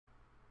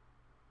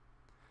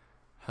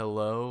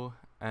Hello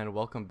and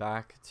welcome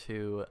back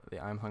to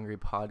the I'm Hungry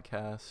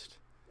podcast.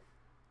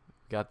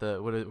 Got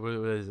the what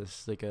is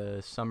this, like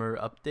a summer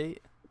update,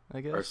 I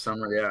Our guess?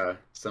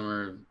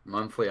 summer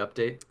monthly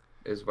update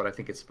is what I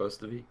think it's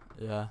supposed to be.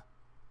 Yeah.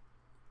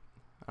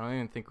 I don't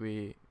even think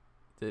we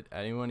did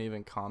anyone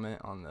even comment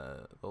on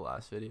the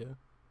last video.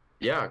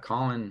 Yeah,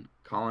 Colin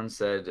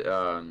said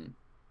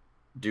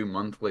do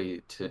monthly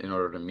to in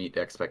order to meet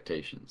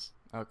expectations.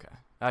 Okay.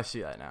 I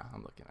see that now.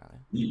 I'm looking at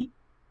it. Mhm.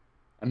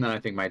 And then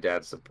I think my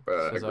dad Says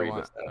I agreed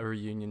want with that. a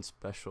reunion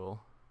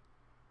special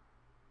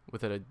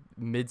with a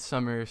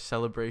midsummer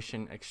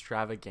celebration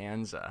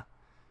extravaganza.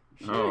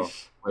 Oh,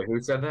 Sheesh. wait, who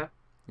said that?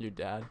 Your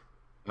dad.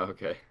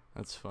 Okay,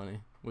 That's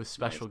funny. With nice.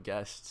 special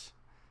guests.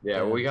 Yeah,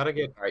 well, And we gotta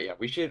get. All right, yeah,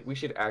 we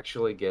should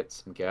actually get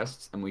some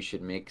guests, and we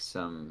should make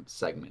some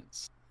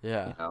segments.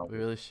 yeah, You know, we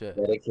really should.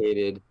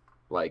 dedicated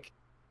like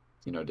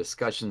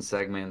discussion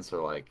segments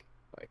or like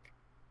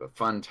the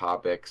fun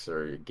topics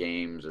or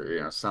games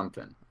or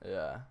something.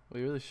 Yeah,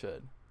 we really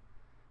should.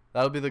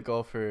 That'll be the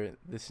goal for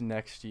this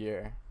next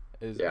year.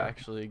 Is Yeah.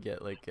 actually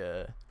get like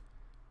a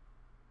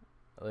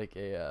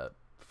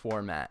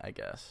format, I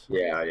guess.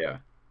 Yeah, yeah.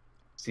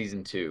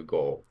 Season two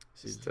goal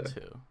is Season to,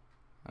 2.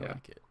 I yeah.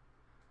 like it.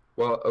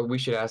 Well, we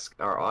should ask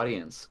our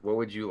audience, what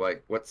would you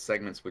like, what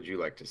segments would you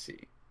like to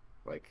see?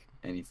 Like,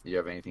 do you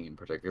have anything in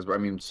particular? 'Cause, I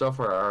mean, so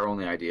far our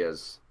only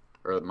ideas,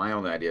 or my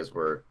only ideas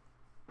were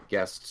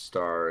guest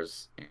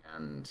stars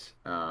and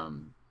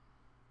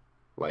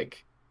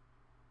like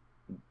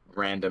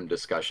random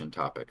discussion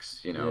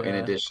topics, in Yeah.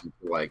 addition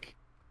to like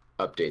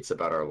updates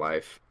about our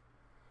life.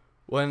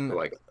 When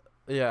Like,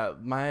 yeah,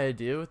 my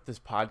idea with this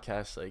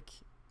podcast,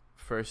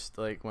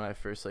 when I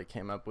first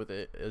came up with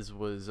it,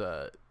 was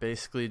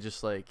basically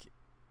just like,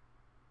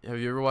 have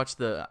you ever watched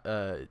the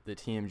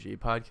TMG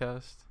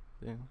podcast?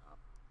 Yeah.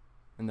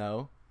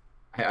 No.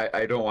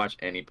 I don't watch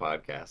any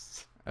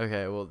podcasts.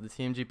 Okay, well, the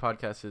TMG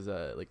podcast is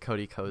like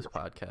Cody Ko's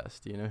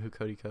podcast. Do you know who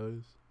Cody Ko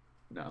is?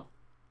 No.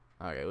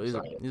 Okay, well,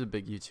 Sorry. he's a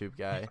big YouTube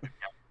guy,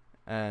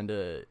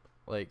 and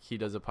like he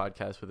does a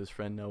podcast with his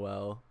friend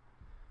Noel,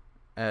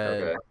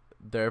 and Okay.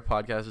 their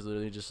podcast is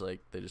literally just like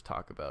they just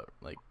talk about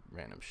like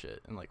random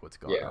shit and like what's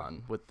going Yeah.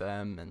 on with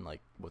them and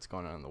like what's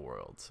going on in the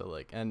world. So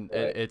like, and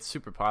Right. it's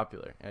super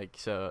popular. Like,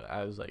 so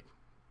I was like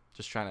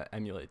just trying to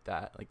emulate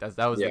that. Like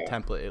that was the Yeah.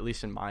 template, at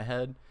least in my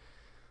head.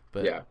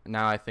 But Yeah.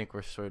 now I think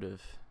we're sort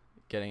of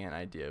getting an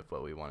idea of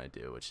what we want to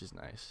do, which is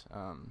nice.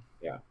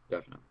 Yeah,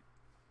 definitely.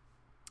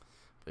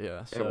 But yeah, Yeah,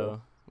 well,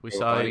 so we well,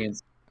 saw it,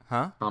 audience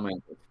huh?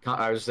 comment.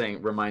 I was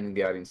saying, reminding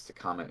the audience to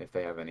comment if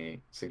they have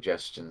any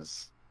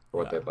suggestions for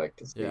what Yeah, they'd like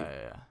to yeah, see.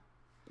 yeah,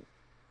 yeah.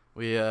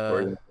 We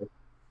Or,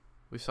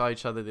 we saw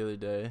each other the other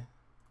day.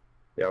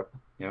 yep,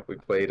 yep. We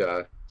played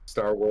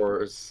Star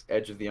Wars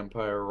Edge of the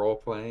Empire role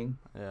playing.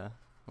 Yeah,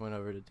 I went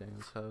over to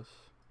Daniel's house.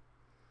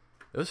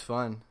 It was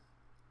fun.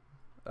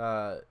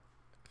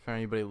 For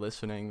anybody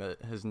listening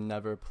that has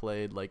never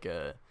played like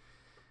a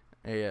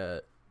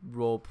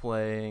role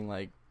playing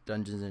like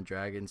Dungeons and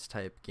Dragons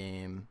type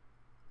game,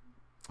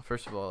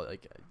 first of all,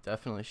 like I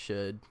definitely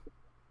should.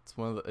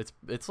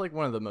 It's like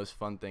one of the most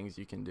fun things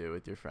you can do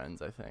with your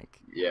friends, I think.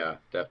 Yeah,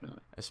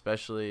 definitely.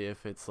 Especially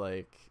if it's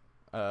like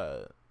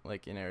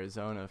in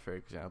Arizona, for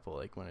example,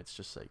 like when it's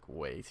just like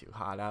way too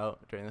hot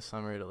out during the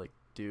summer to like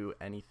do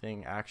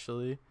anything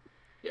actually.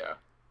 Yeah,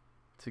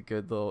 It's a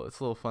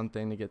little fun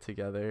thing to get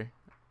together.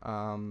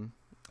 Even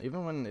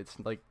when it's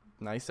like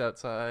nice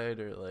outside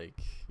or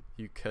like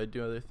you could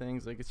do other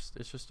things, like it's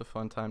just a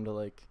fun time to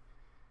like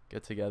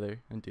get together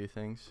and do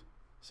things.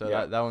 So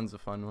yeah, that one's a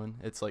fun one.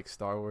 It's like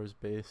Star Wars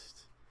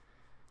based.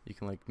 You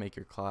can like make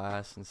your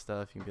class and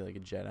stuff. You can be like a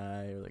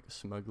Jedi or like a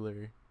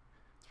smuggler.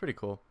 It's pretty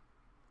cool.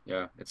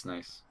 yeah. It's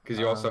nice because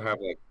you also Um, have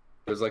like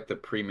there's like the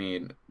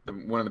pre-made.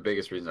 One of the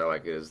biggest reasons I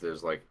like it is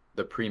there's like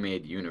the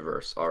pre-made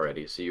universe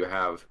already. So you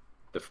have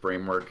the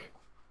framework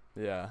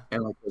yeah,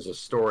 and like there's a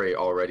story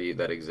already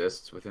that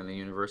exists within the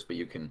universe, but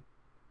you can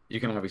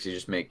obviously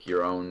just make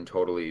your own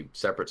totally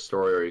separate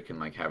story, or you can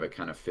like have it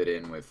kind of fit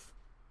in with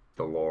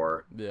the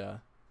lore yeah.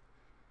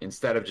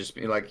 instead of just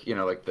being like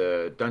like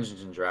the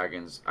Dungeons and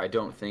Dragons. I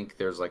don't think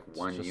there's like It's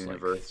one just like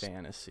universe.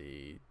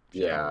 fantasy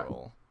Yeah,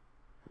 general.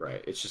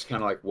 right. It's just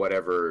kind of like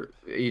whatever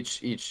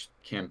each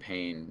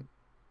campaign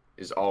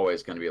is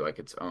always going to be like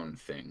its own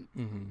thing,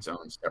 Mm-hmm. its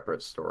own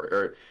separate story,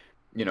 or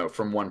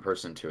from one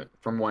person to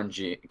from one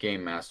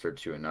game master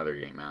to another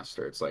game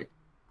master. It's like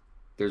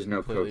there's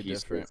no Completely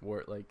cohesive.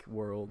 different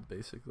world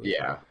basically.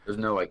 Yeah, there's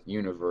no like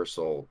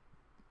universal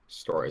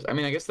stories. I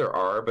mean, I guess there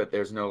are, but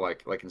there's no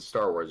like in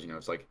Star Wars,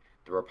 it's like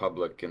the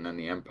Republic and then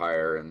the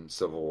Empire and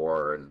Civil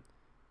War and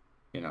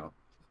you know.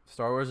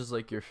 Star Wars is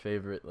like your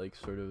favorite like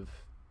sort of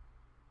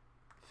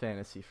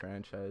fantasy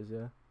franchise,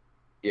 yeah?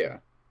 Yeah,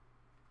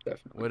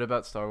 definitely. What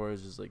about Star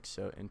Wars is like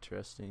so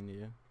interesting to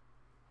you?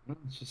 Well,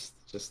 it's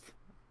just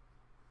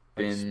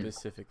Like been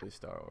specifically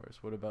Star Wars.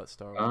 What about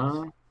Star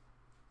Wars? uh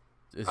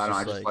It's I don't know,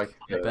 I just just like like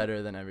the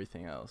better than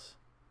everything else.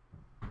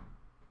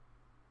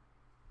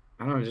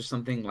 I don't know, just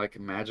something like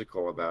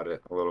magical about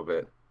it a little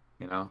bit,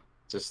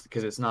 just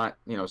because it's not,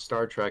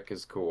 Star Trek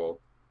is cool,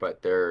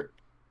 but they're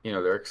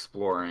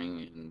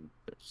exploring, and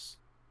there's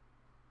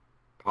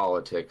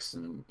politics,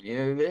 and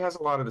it has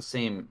a lot of the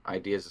same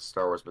ideas as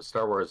Star Wars, but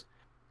Star Wars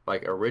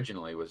like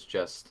originally was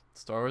just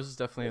Star Wars is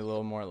definitely a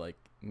little more like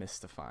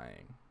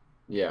mystifying.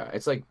 yeah,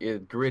 it's like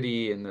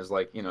gritty, and there's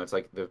like it's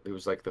like it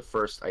was like the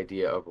first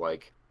idea of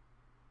like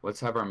let's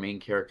have our main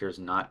characters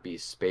not be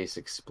space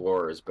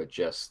explorers, but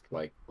just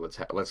like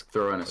let's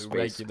throw in a Like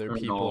space regular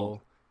criminal.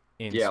 people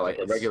in Yeah, like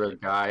a space. regular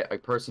guy, a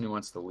person who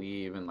wants to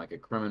leave, and like a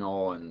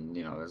criminal, and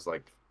there's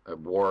like a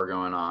war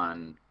going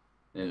on,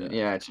 and Yeah.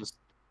 yeah, it's just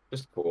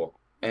cool.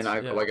 And It's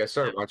yeah. I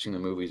started watching the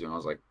movies when I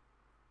was like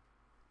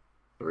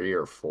 3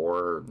 or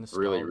 4,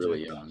 really,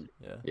 really Nostalgic. young.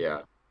 Yeah.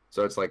 Yeah.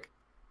 So it's like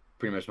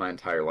pretty much my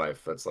entire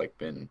life that's like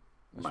been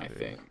That's my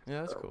pretty. thing.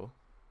 Yeah, that's So, cool.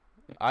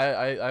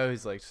 I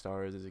always liked Star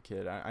Wars as a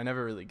kid. I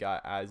never really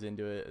got as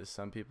into it as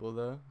some people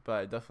though, but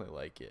I definitely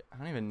like it. I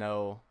don't even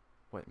know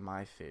what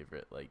my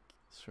favorite like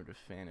sort of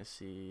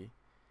fantasy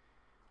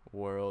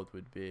world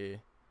would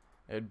be.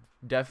 It'd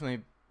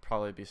definitely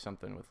probably be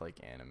something with like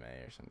anime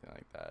or something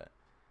like that.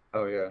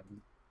 oh yeah.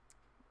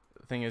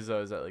 The thing is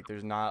though is that like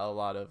there's not a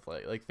lot of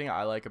like thing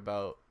I like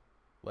about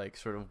like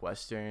sort of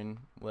Western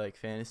like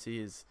fantasy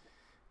is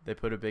they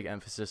put a big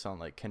emphasis on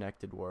like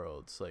connected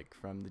worlds, like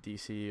from the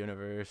DC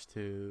universe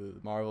to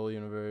the Marvel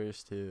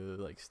universe to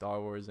like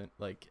Star Wars and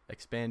like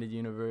expanded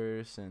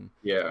universe, and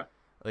Yeah.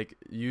 like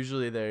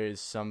usually there is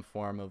some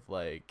form of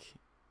like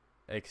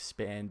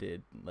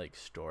expanded like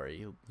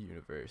story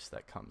universe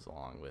that comes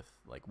along with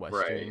like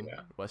Right.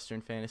 Yeah.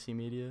 Western fantasy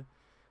media,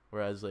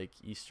 whereas like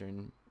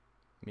Eastern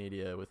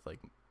media with like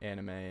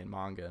anime and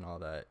manga and all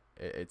that,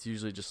 it's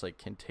usually just like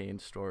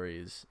contained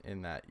stories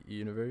in that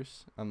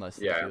universe unless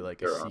they Yeah. do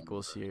like a Their own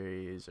sequel universe.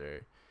 series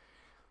or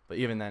but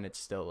even then it's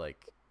still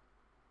like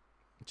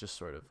just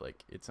sort of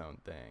like its own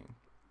thing.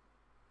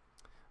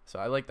 So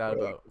I like that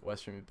Yeah. about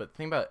Western, but the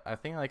thing about I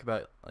think I like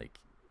about like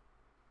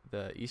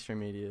the Eastern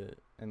media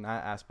and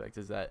that aspect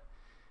is that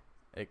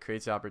it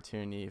creates the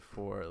opportunity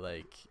for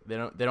like they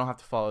don't have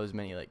to follow as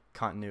many like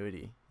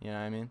continuity, you know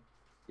what I mean?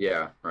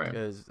 Yeah. Right.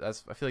 Because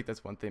that's I feel like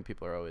that's one thing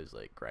people are always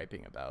like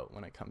griping about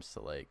when it comes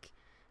to like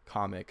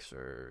comics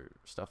or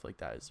stuff like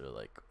that is they're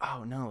like,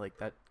 oh no, like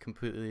that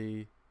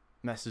completely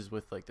messes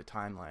with like the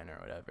timeline or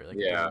whatever,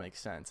 like it doesn't Yeah. make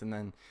sense. And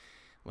then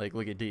like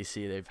look at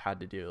DC, they've had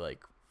to do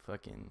like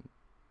fucking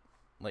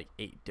like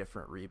 8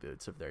 different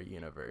reboots of their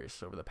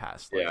universe over the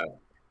past like Yeah.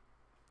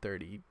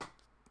 30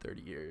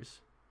 30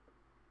 years.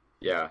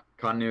 Yeah.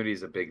 Continuity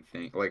is a big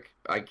thing. Like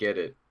I get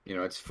it.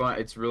 It's fun.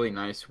 It's really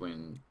nice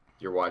when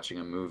you're watching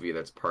a movie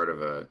that's part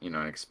of an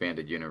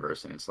expanded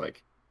universe, and it's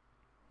like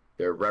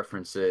there are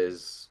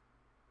references,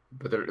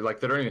 but they're like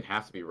they don't even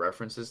have to be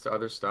references to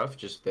other stuff,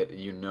 just that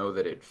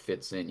that it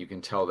fits in. You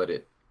can tell that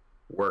it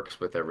works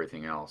with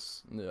everything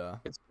else. Yeah.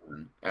 It's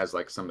fun. As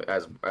like some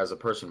as a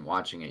person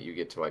watching it, you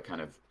get to like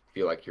kind of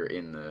feel like you're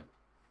in the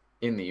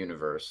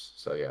universe.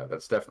 So yeah,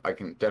 I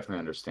can definitely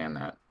understand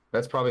that.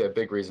 That's probably a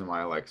big reason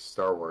why I like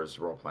Star Wars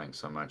role playing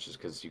so much is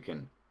because you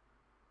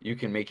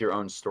can make your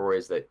own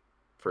stories that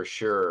for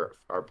sure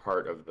are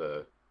part of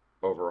the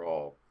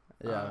overall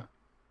Yeah.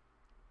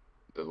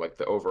 like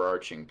the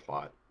overarching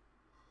plot.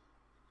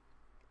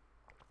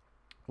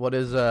 What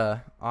is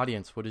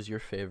audience, what is your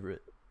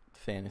favorite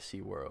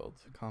fantasy world?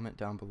 Comment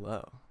down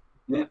below.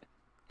 Yeah.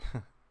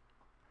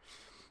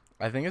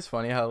 I think it's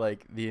funny how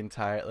like the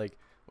entire like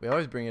we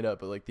always bring it up,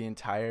 but like the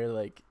entire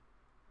like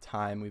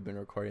time we've been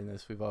recording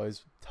this, we've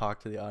always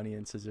talked to the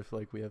audience as if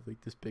like we have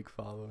like this big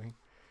following,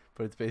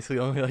 but it's basically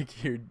only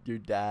like your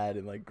dad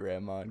and like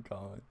grandma and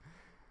Colin.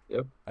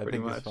 Yep, I pretty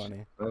think it's much.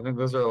 funny. I think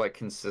those are like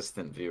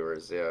consistent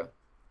viewers, yeah.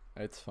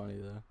 It's funny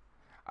though.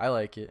 I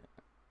like it.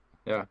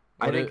 Yeah.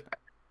 I What think it?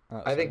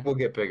 Oh, I sorry. think we'll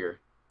get bigger.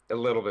 A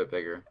little bit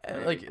bigger,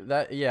 maybe. Like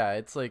that. Yeah.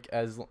 It's like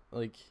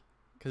like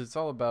because it's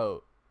all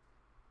about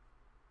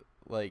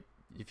like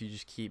if you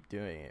just keep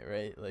doing it,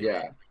 right? Like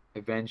Yeah,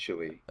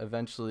 eventually.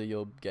 eventually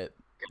you'll get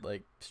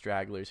like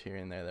stragglers here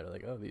and there that are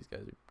like, oh, these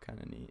guys are kind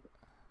of neat.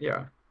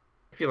 Yeah.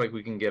 I feel like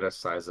we can get a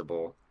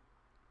sizable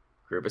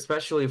group,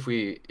 especially if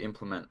we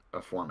implement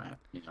a format.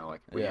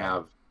 Like we Yeah.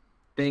 have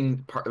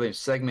like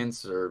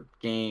segments or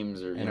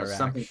games or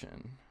something.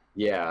 Interaction.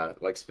 Yeah,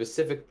 like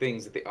specific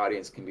things that the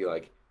audience can be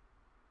like,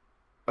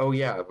 oh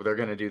yeah, well, they're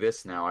gonna do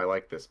this now. I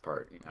like this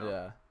part.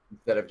 Yeah.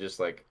 Instead of just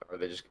like, are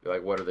they just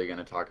like, what are they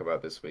gonna talk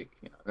about this week?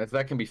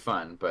 That can be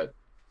fun, but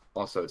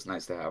also it's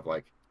nice to have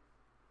like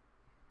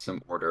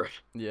some order.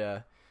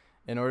 Yeah.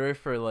 In order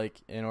for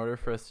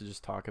us to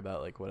just talk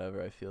about like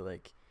whatever, I feel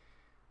like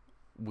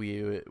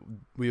we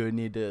would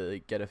need to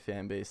like, get a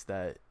fan base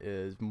that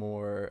is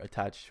more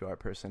attached to our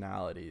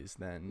personalities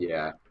than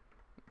Yeah,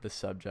 the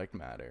subject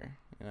matter.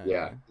 You know what I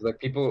yeah. mean? Like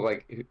people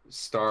like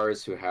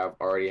stars who have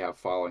already have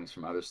followings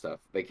from other stuff.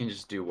 They can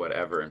just do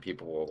whatever, and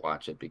people will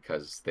watch it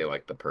because they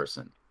like the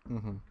person.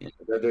 Mm-hmm.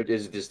 They're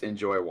just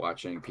enjoy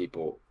watching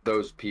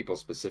those people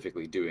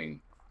specifically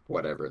doing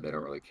whatever. They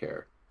don't really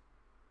care.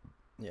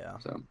 Yeah.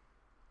 So,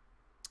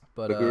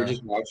 But like we were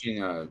just watching.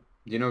 Do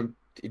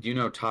you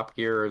know Top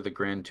Gear, the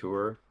Grand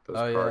Tour,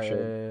 those oh car yeah, yeah,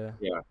 shows? yeah,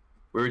 yeah. Yeah.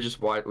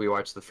 we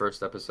watched the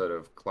first episode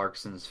of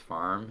Clarkson's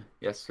Farm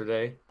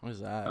yesterday. What is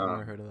that? I've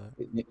never Um, heard of that.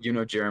 you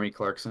know Jeremy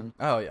Clarkson?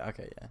 Oh yeah,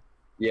 okay, yeah.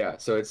 Yeah,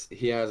 so it's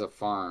he has a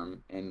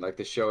farm and like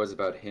the show is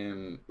about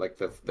him, like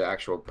the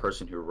actual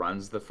person who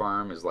runs the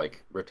farm is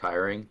like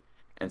retiring,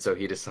 and so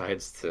he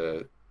decides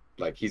to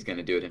like he's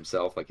gonna do it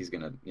himself, like he's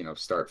gonna,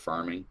 start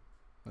farming.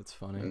 That's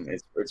funny. And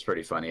it's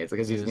pretty funny. It's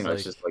because He he's, was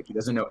it's just like, like he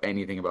doesn't know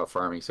anything about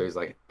farming, so he's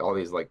like all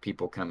these like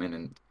people come in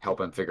and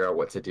help him figure out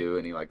what to do,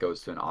 and he like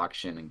goes to an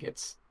auction and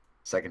gets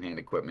secondhand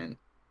equipment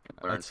and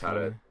learns that's how to.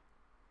 funny.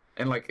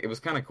 And like it was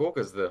kind of cool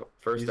because the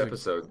first He's a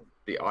episode,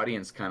 the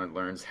audience kind of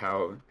learns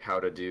how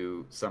to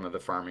do some of the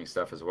farming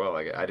stuff as well.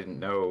 Like I didn't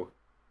know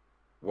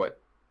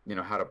what,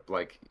 how to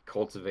like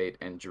cultivate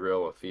and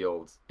drill a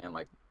field, and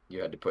like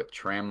you had to put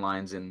tram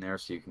lines in there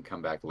so you can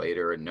come back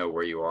later and know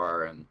where you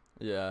are, and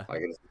yeah.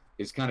 like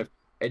it's kind of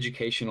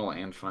educational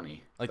and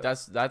funny. Like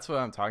So, that's what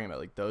I'm talking about.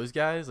 Like those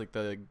guys, like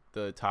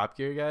the Top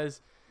Gear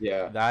guys,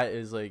 yeah, that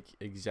is like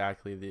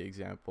exactly the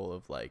example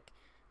of like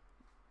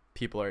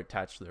people are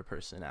attached to their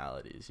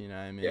personalities, you know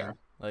what I mean? yeah,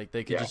 Like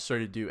they could yeah, just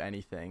sort of do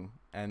anything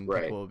and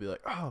right, people will be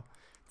like, "Oh,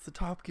 it's the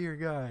Top Gear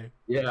guy."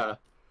 yeah.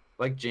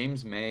 Like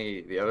James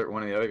May, the other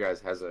one of the other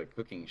guys has a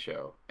cooking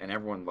show, and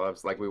everyone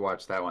loves. Like we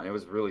watched that one; it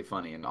was really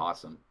funny and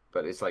awesome.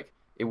 But it's like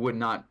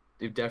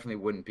it definitely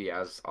wouldn't be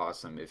as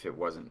awesome if it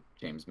wasn't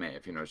James May.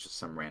 If it's just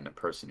some random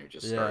person who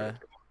just Yeah. started.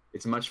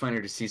 It's much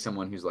funnier to see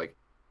someone who's like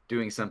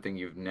doing something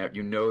you've never,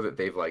 that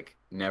they've like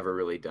never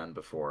really done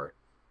before,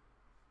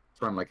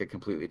 from like a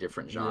completely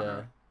different Yeah.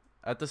 genre.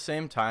 At the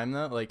same time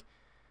though, like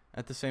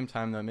at the same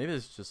time though, maybe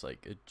it's just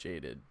like a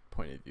jaded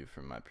point of view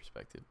from my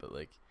perspective, but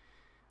like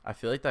I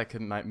feel like that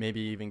could might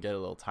maybe even get a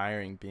little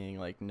tiring being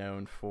like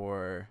known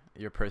for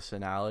your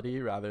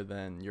personality rather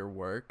than your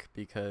work,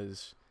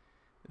 because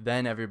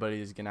then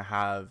everybody's gonna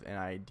have an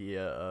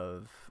idea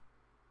of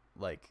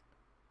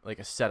like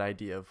a set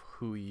idea of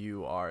who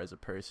you are as a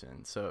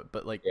person. So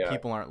but like Yeah,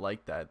 people aren't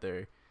like that.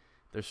 They're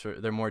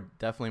more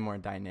definitely more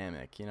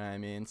dynamic, you know what I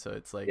mean? So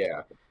it's like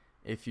yeah,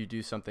 if you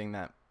do something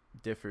that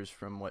differs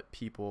from what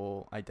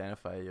people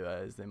identify you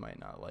as, they might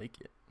not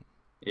like it.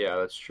 yeah.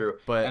 That's true.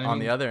 But And I on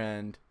the mean, other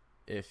end,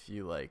 if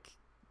you like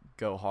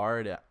go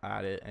hard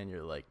at it and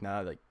you're like,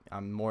 nah, like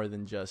I'm more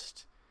than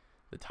just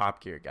the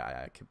Top Gear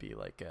guy. I could be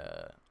like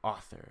a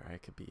author. I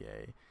could be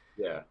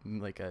yeah,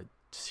 a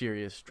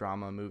serious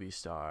drama movie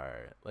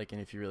star. Like,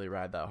 and if you really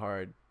ride that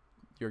hard,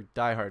 your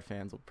diehard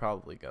fans will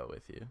probably go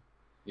with you.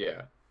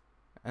 yeah,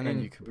 And then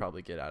you and could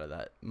probably get out of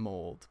that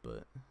mold.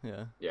 But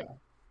yeah, yeah,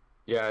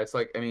 yeah. It's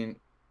like I mean,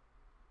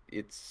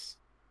 it's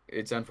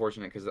it's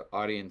unfortunate because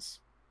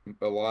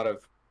a lot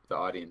of the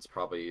audience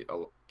probably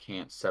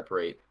can't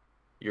separate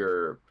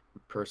your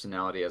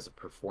personality as a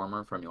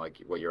performer from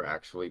like what your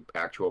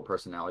actual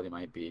personality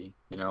might be.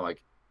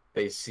 Like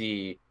they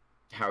see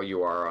how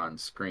you are on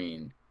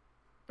screen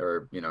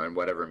or in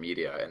whatever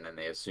media, and then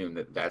they assume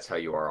that that's how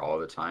you are all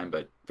the time.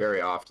 But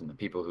very often, the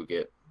people who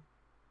get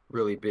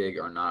really big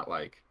are not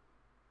like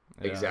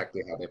yeah,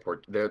 exactly how they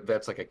portray.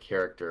 That's like a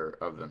character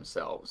of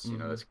themselves. hmm,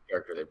 That's a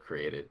character they've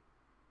created.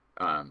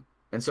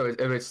 And so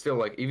it's still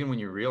like even when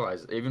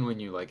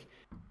you like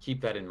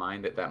keep that in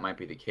mind that that might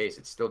be the case,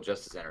 it's still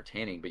just as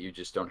entertaining, but you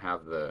just don't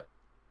have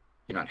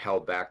you're not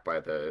held back by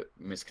the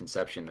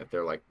misconception that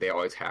they're like they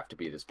always have to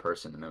be this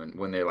person, and then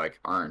when they like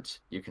aren't,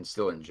 you can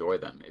still enjoy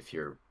them if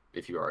you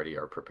already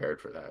are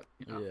prepared for that.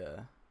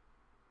 yeah.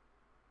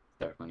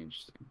 Definitely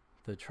interesting.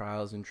 The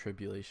trials and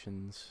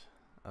tribulations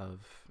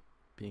of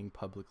being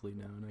publicly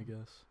known, I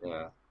guess.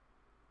 Yeah,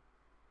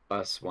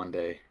 us one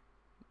day.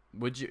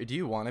 Do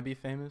you want to be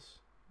famous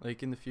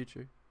like in the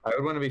future? I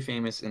would want to be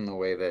famous in the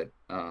way that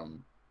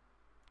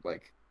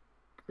like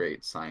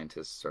great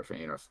scientists are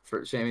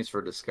for famous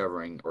for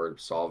discovering or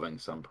solving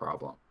some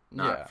problem,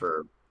 not Yeah.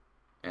 for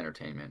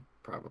entertainment,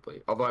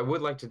 probably. Although I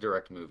would like to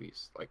direct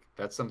movies. Like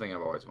that's something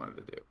I've always wanted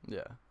to do.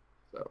 Yeah.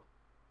 So,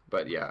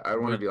 but yeah, I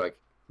want to Would be like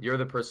you're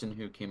the person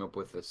who came up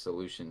with the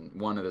solution,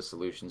 one of the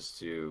solutions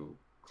to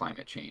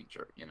climate change,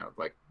 or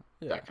like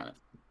yeah. that kind of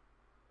thing,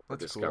 or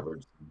That's cool.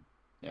 discovered.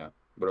 Yeah.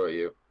 What about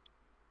you?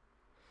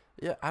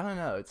 Yeah, I don't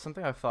know. It's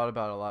something I've thought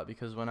about a lot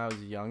because when I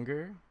was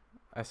younger,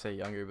 I say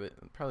younger,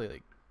 but probably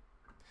like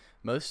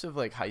most of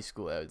like high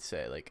school, I would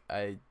say like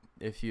I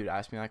if you'd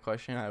asked me that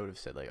question, I would have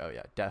said like, oh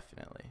yeah,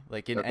 definitely.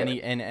 Like Okay.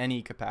 in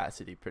any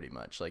capacity pretty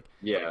much. Like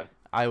Yeah.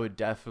 I would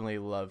definitely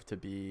love to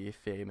be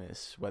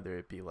famous, whether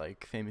it be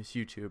like famous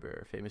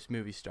YouTuber, famous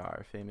movie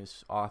star,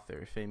 famous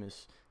author,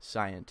 famous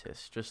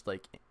scientist, just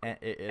like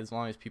as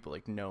long as people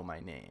like know my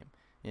name.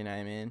 You know what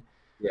I mean?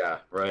 Yeah.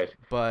 Right.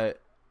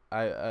 But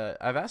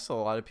I've asked a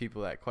lot of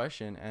people that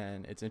question,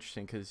 and it's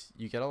interesting because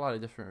you get a lot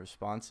of different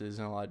responses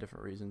and a lot of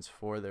different reasons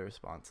for their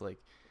response.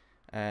 Like,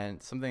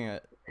 and something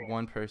that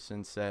one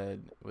person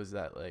said was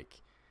that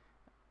like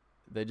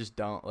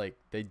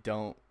they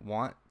don't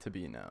want to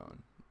be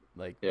known.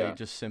 Like they Yeah.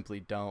 just simply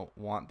don't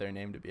want their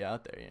name to be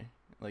out there.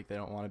 Like they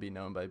don't want to be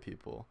known by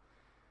people.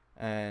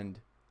 And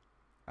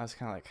I was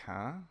kind of like,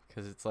 huh?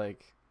 Because it's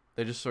like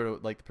they just sort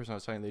of like the person I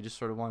was talking. They just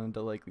sort of wanted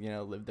to like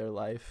live their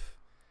life,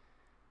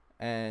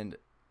 and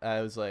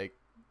I was like,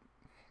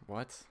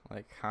 what?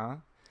 Like, huh?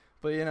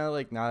 But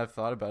like now I've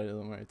thought about it a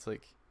little more. It's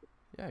like,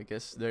 yeah, I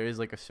guess there is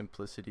like a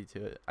simplicity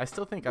to it. I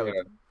still think I would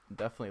Yeah.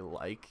 definitely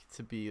like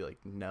to be like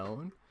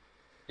known,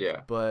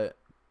 Yeah. but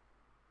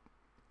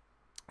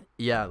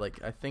yeah,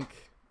 like I think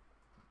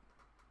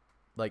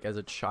like as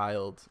a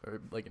child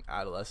or like an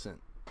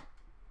adolescent,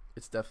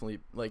 it's definitely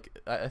like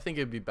I think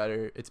it'd be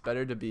better. It's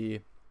better to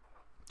be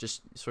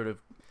just sort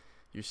of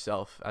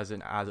yourself as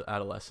an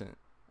adolescent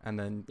and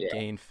then Yeah.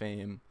 gain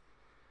fame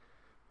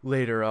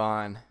later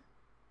on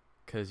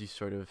because you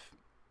sort of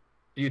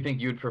Do you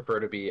think you'd prefer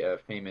to be a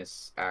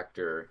famous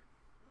actor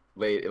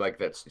late, like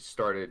that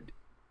started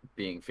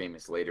being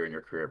famous later in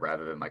your career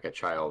rather than like a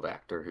child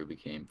actor who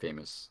became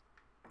famous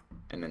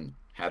and then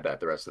had that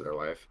the rest of their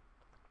life?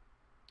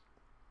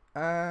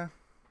 uh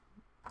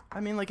I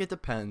mean like it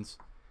depends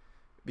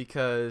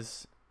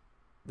because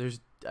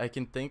there's I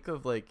can think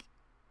of like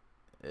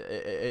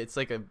it's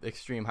like a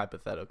extreme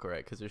hypothetical,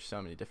 right? Because there's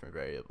so many different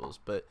variables.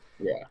 But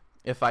Yeah.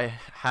 if I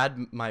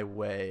had my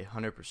way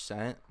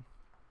 100%,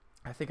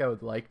 I think I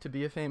would like to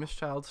be a famous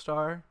child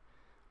star,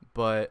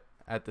 but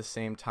at the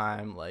same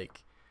time,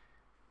 like,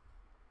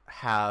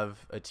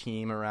 have a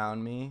team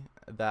around me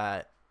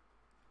that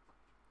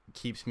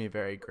keeps me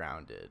very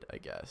grounded, I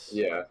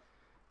guess. Yeah.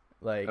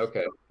 Like,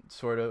 Okay.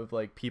 sort of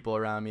like people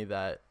around me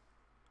that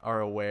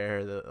are aware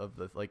of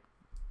the like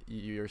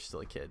you're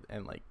still a kid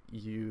and like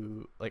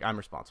I'm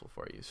responsible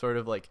for you, sort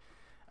of like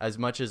as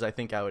much as I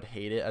think I would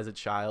hate it as a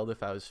child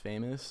if I was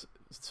famous,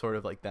 sort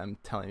of like them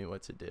telling me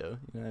what to do,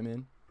 you know what I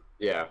mean?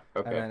 Yeah.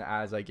 And Okay. then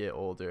as I get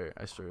older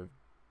I sort of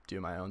do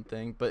my own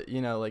thing, but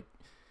like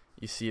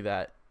you see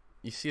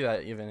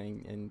that even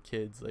in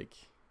kids, like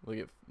look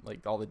at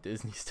like all the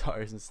Disney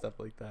stars and stuff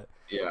like that.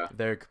 Yeah.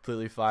 They're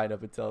completely fine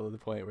up until the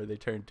point where they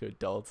turn to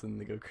adults and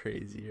they go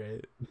crazy,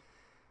 right?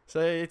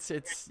 So it's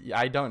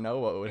I don't know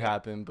what would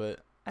happen,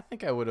 but I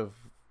think I would have.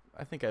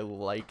 I think I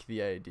like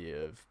the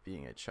idea of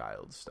being a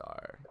child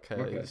star Okay.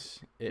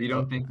 because it. You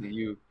don't think that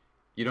you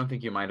don't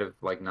think you might have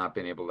like not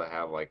been able to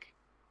have like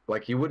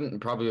you wouldn't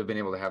probably have been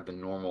able to have the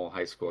normal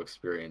high school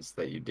experience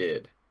that you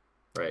did,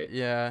 right?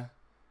 Yeah,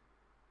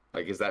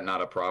 Like, is that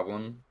not a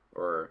problem?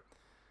 Or,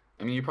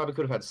 I mean, you probably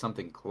could have had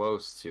something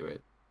close to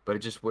it, but it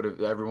just would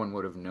have, everyone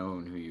would have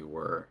known who you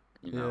were,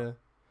 you know? yeah.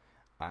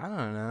 I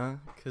don't know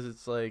because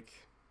it's like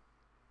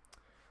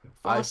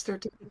I. Foster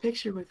took a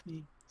picture with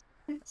me.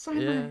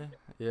 Yeah,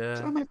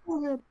 yeah. Sign my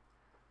forehead.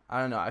 I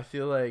don't know. I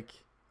feel like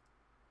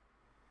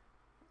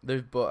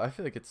I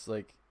feel like it's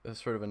like a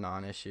sort of a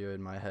non-issue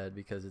in my head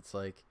because it's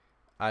like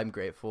I'm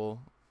grateful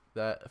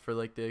that for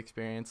like the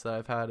experience that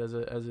I've had as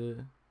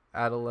a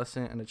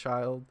adolescent and a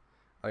child.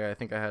 Like I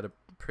think I had a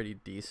pretty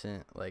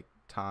decent like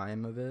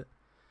time of it.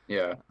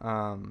 Yeah,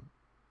 Um,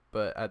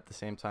 but at the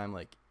same time,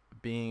 like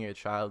being a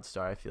child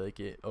star, I feel like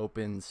it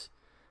opens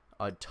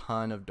a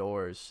ton of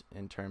doors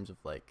in terms of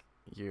like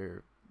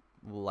your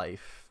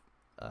life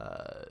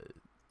uh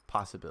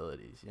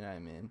possibilities. You know what I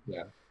mean?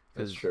 yeah,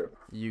 that's Because true.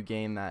 you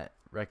gain that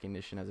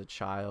recognition as a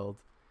child,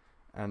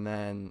 and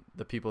then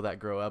the people that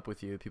grow up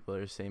with you, people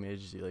that are the same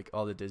age as you, like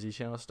all the Disney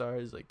Channel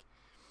stars, like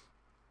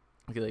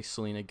okay, like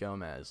Selena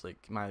Gomez,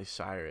 like Miley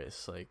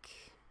Cyrus, like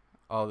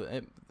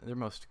they're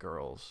most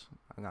girls.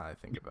 Now that I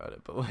think about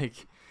it, but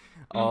like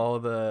Mm,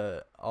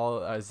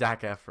 all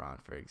Zac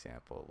Efron, for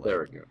example, there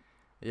like we go.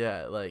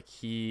 yeah, like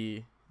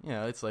he,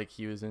 it's like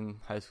he was in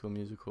High School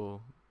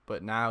Musical,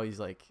 but now he's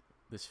like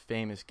this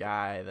famous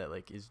guy that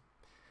like is,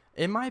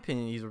 in my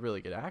opinion, he's a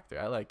really good actor.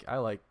 I like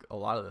a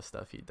lot of the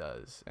stuff he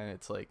does, and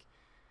it's like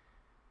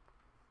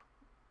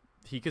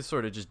he could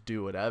sort of just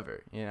do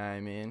whatever, you know what I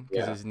mean?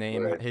 Because Yeah,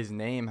 right. his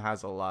name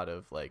has a lot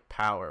of like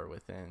power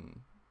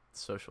within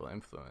social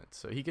influence,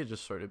 so he could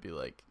just sort of be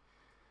like,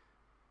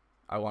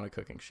 I want a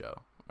cooking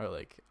show, or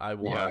like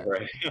Yeah,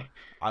 right.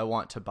 I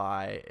want to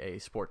buy a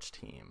sports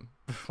team,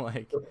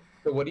 like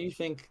So what do you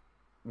think?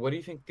 What do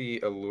you think the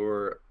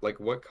allure, like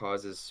what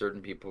causes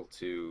certain people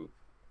to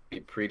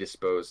be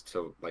predisposed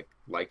to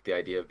like the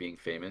idea of being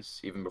famous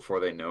even before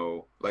they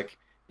know, like,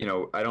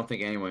 I don't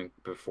think anyone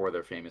before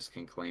they're famous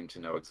can claim to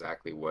know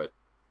exactly what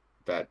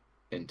that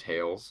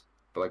entails.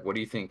 But like, what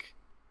do you think?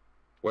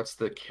 What's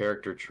the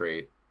character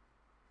trait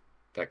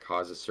that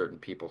causes certain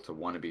people to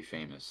want to be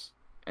famous,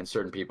 and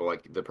certain people,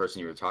 like the person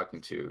you were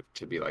talking to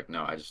be like,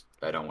 no,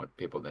 I don't want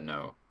people to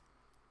know.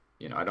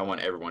 I don't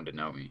want everyone to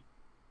know me.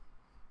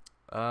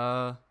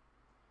 uh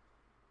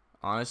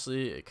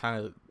honestly, it's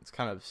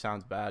kind of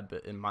sounds bad,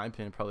 but in my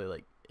opinion, probably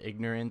like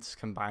ignorance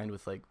combined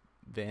with like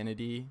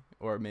vanity,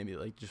 or maybe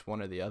like just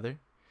one or the other.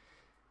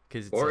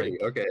 Because it's Already,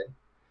 like, okay.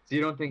 So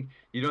you don't think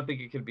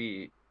it could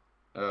be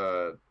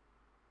uh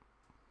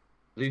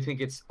do you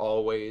think it's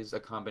always a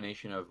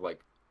combination of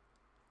like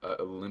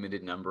a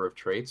limited number of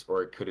traits,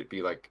 or could it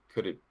be like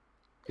could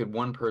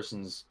one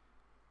person's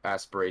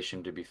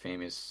aspiration to be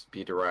famous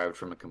be derived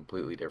from a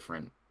completely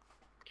different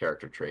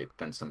character trait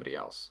than somebody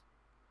else?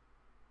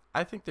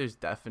 I think there's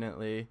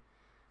definitely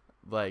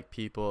like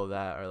people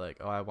that are like,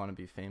 oh, I want to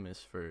be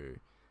famous for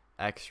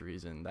X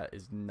reason that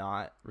is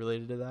not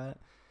related to that.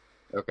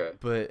 Okay.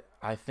 But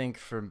I think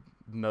for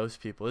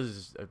most people, this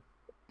is a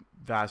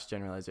vast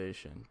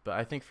generalization, but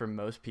I think for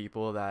most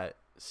people that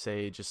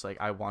say just like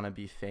I want to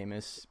be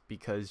famous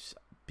because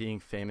being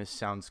famous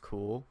sounds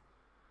cool,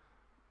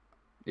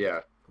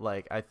 Yeah.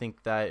 like I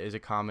think that is a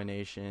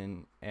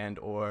combination and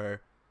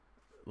or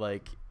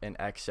like an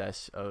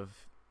excess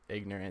of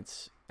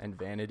ignorance and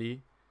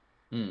vanity,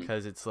 Hmm.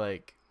 because it's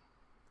like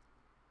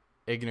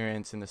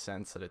ignorance in the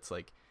sense that it's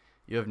like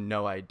you have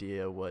no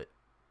idea what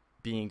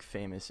being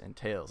famous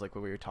entails, like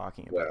what we were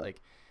talking about, Yeah.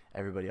 like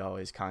everybody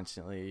always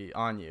constantly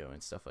on you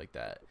and stuff like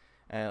that.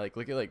 And like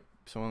look at like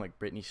someone like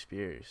Britney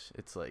Spears.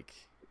 It's like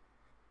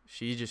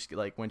she just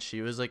like when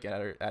she was like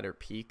at her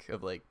peak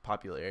of like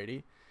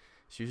popularity,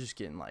 she was just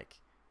getting like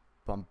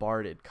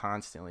bombarded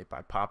constantly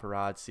by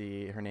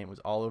paparazzi. Her name was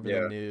all over the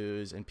Yeah.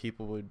 news, and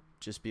people would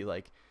just be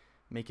like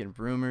making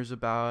rumors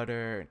about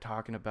her and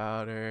talking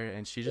about her,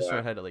 and she just sort Yeah.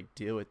 of had to like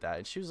deal with that.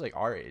 And she was like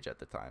our age at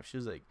the time. She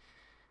was like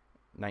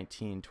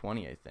 19,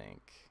 20, I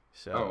think.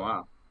 Oh So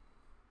wow.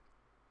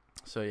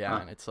 yeah, Huh.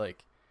 and it's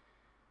like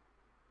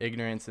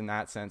ignorance in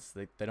that sense,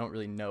 they don't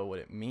really know what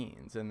it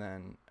means. And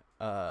then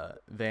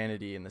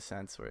vanity in the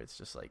sense where it's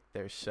just like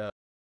they're so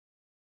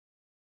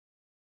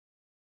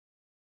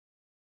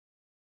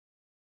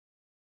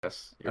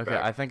Yes, you're okay.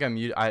 back. I think I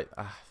muted.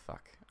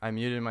 Fuck. I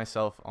muted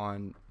myself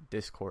on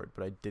Discord,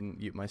 but I didn't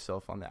mute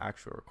myself on the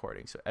actual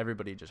recording, so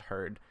everybody just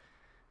heard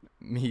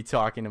me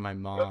talking to my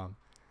mom.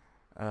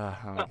 Oh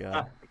my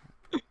god.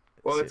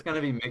 Well, See, it's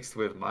gonna be mixed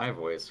with my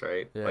voice,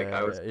 right? Like I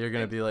yeah, was yeah, you're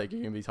gonna saying. be like,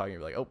 you're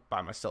like, oh,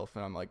 by myself,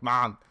 and I'm like,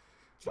 Mom,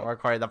 I'm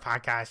recording the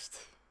podcast.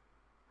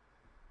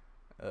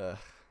 Uh,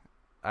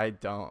 I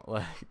don't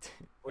like,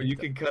 Well, you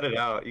can cut it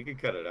out. You can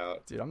cut it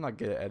out. dude. I'm not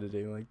good at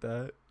editing like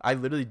that. I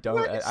literally don't.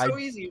 What? It's I so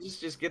easy. You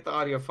just get the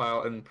audio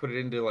file and put it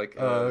into like Oh,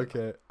 a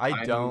okay. I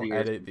don't iMovie or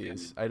edit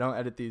these. something. I don't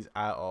edit these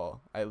at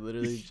all. I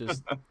literally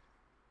just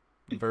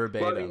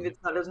Well, I mean, verbatim.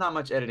 it's not. There's not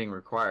much editing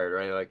required,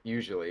 right? Like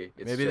usually,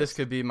 it's Maybe this just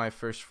could be my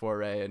first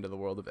foray into the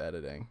world of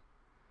editing.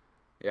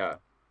 yeah.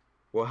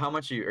 Well, how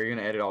much are you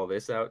gonna edit all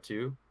this out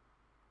too,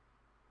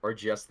 or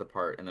just the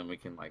part, and then we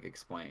can like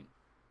explain?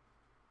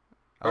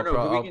 Or I'll no,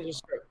 pro.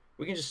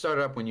 we can just start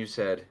up when you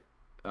said,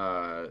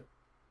 uh,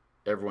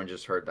 everyone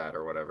just heard that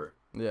or whatever.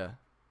 Yeah,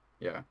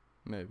 Yeah,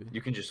 maybe. we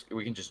can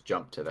just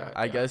jump to that.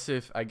 I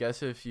Yeah.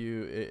 guess if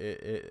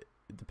you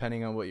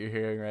depending on what you're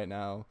hearing right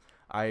now,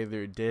 I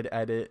either did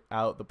edit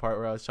out the part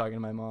where I was talking to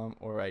my mom,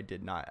 or I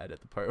did not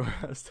edit the part where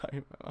I was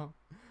talking to my mom.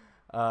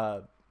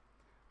 Uh,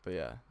 but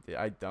yeah,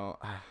 I don't.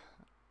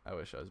 I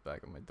wish I was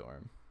back in my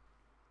dorm.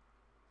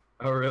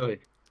 Oh, really?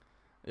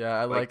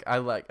 Yeah, Like, I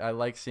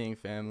like seeing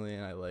family,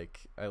 and I like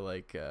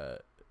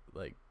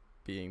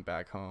being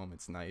back home.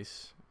 It's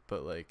nice,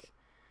 but like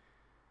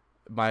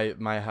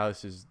my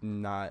house is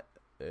not,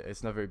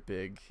 it's not very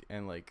big,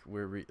 and like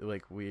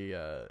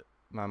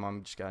my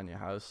mom just got a new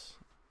house,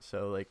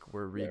 so like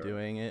we're yeah, right.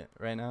 redoing it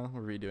right now.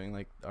 We're redoing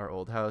like our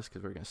old house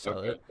because we're gonna sell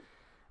Okay. it,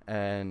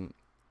 and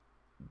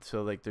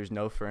so like there's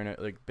no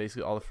furniture, like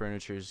basically all the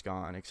furniture is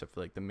gone except for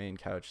like the main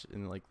couch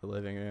in like the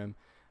living room,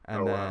 Oh,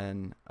 and wow.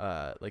 then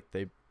like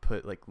they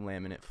put like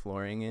laminate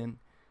flooring in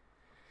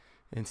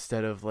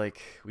instead of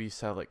like we used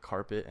to have like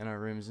carpet in our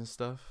rooms and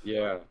stuff.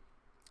 Yeah.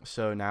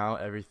 So now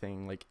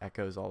everything like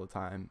echoes all the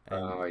time,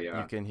 and Oh, you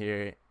yeah. can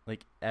hear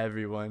like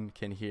everyone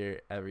can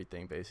hear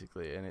everything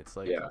basically, and it's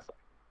like Yeah.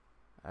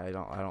 I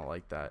don't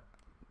like that.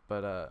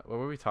 But what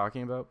were we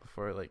talking about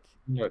before? Like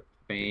Yeah.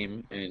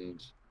 Fame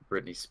and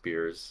Britney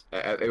Spears.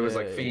 It was yeah,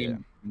 like yeah, yeah.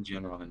 fame in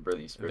general and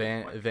Britney Spears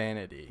in one.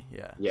 Vanity,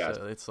 yeah. Yes.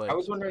 So it's I like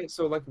was wondering,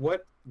 so like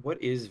what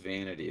is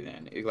vanity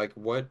then? Like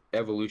what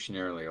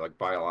evolutionarily, like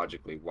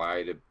biologically,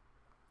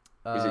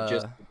 is it uh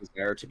just the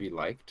desire to be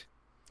liked?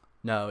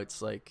 no,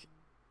 it's like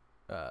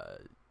uh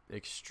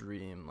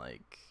extreme,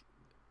 like,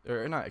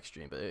 or not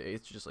extreme, but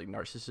it's just like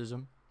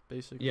narcissism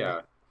basically.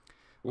 Yeah.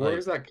 Where Like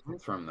does that come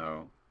from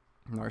though?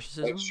 Like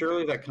narcissism.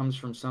 surely that comes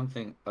from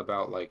something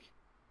about like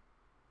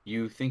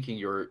you thinking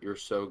you're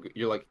so good.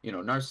 You're like,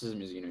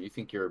 narcissism is, you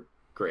think you're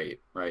great,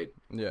 right?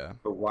 Yeah,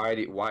 But why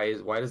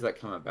does that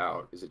come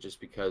about? Is it just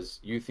because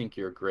you think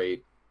you're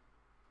great,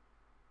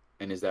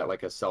 and is that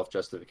like a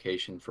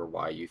self-justification for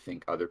why you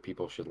think other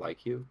people should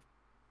like you?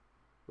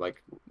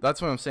 Like,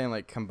 that's what I'm saying,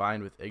 like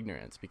combined with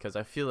ignorance, because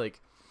I feel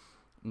like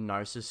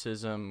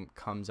narcissism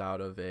comes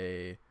out of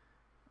a,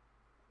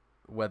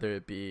 whether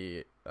it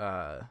be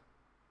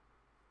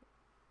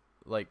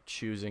like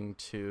choosing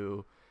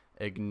to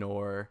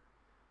ignore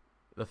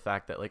the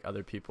fact that like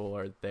other people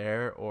are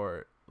there,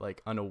 or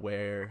like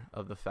unaware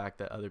of the fact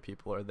that other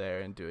people are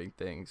there and doing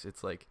things.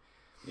 It's like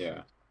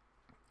yeah,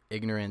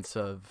 ignorance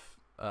of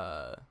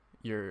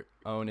your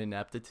own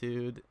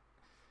ineptitude,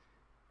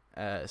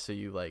 so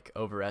you like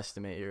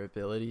overestimate your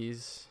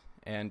abilities,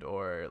 and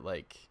or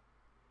like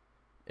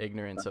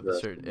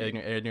underestimate.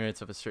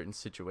 ignorance of a certain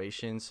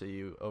situation, so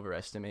you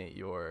overestimate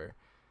your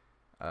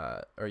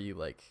or you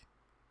like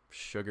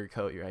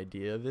sugarcoat your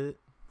idea of it,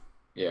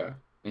 Yeah,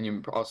 and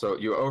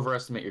you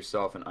overestimate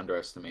yourself and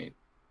underestimate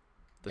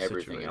the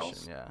everything situation.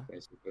 else, Yeah.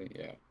 basically.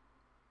 Yeah.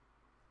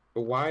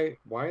 But why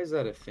is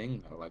that a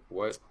thing though? Like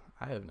what?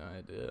 I have no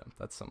idea.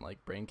 That's some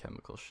like brain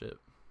chemical shit.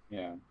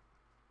 Yeah.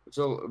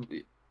 So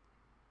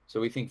so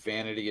we think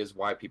vanity is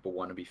why people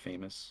want to be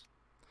famous.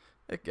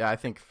 Yeah, I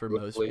think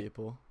Hopefully.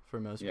 for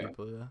most Yeah.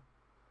 people, yeah.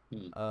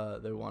 Hmm.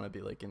 They want to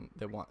be like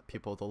they want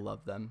people to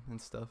love them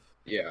and stuff.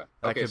 Yeah.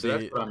 That Okay, could so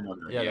that's be, what I'm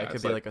wondering. yeah, Yeah, that could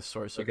it's be like a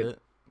source like of a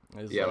it.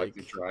 Is yeah, like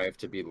the like drive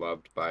to be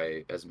loved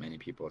by as many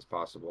people as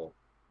possible.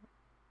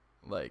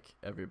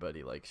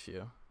 everybody likes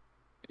you.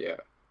 Yeah.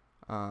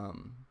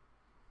 Um,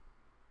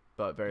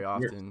 but very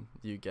You're- often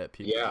you get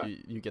people Yeah.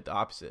 you get the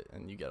opposite,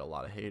 and you get a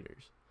lot of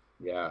haters.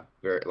 Yeah.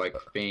 Very like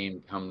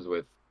fame comes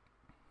with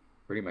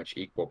pretty much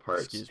equal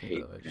parts Excuse me, by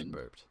the way, I just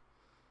burped.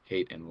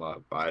 hate and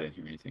love. But I didn't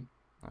hear anything.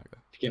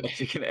 Okay,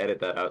 You can edit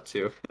that out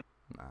too.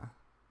 nah,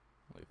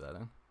 leave that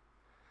in.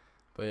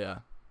 But yeah,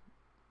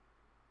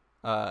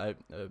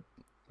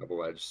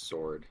 Double-edged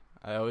sword.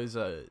 I always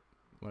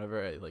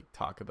whenever I like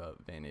talk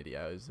about vanity,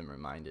 I always am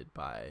reminded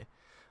by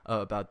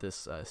about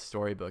this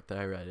storybook that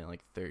I read in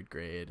like third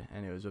grade,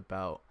 and it was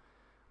about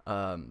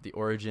the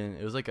origin.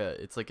 It was like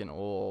it's like an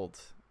old.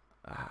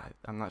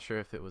 I'm not sure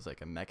if it was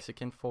like a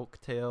Mexican folk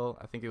tale.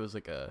 I think it was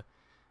like a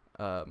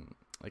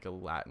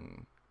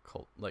Latin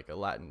like a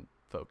Latin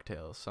folk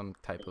tale, some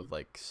type of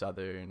like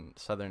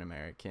Southern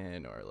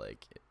American or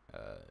like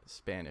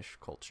Spanish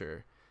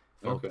culture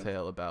folk Okay.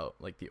 tale about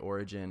like the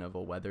origin of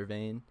a weather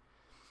vane.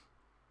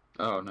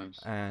 Oh, nice.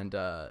 And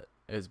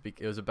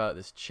it was about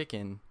this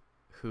chicken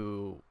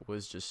who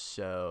was just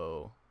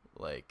so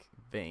like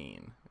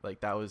vain.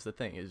 Like that was the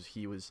thing, is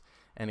he was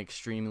an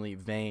extremely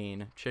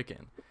vain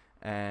chicken,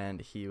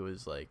 and he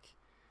was like,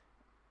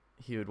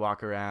 he would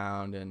walk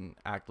around and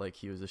act like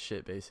he was a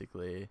shit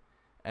basically,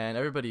 and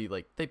everybody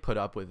like they put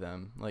up with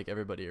him, like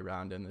everybody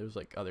around him. There was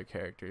like other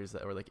characters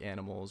that were like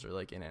animals or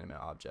like inanimate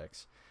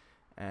objects,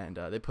 and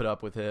they put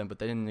up with him, but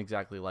they didn't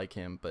exactly like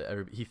him.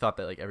 But he thought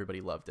that like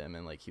everybody loved him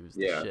and like he was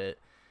the Yeah. shit.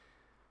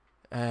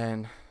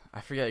 And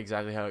I forget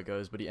exactly how it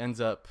goes, but he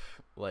ends up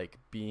like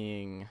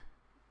being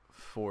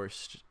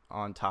forced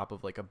on top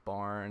of like a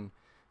barn,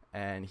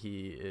 and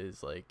he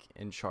is like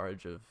in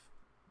charge of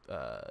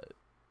uh,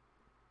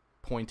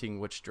 pointing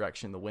which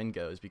direction the wind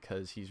goes,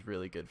 because he's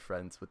really good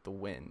friends with the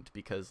wind,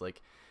 because like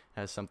it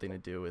has something to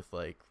do with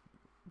like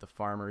the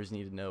farmers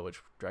need to know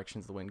which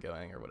direction's the wind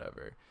going or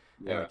whatever.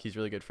 And Yeah. like he's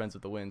really good friends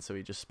with the wind, so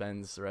he just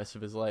spends the rest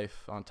of his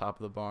life on top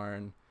of the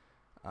barn,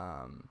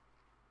 um,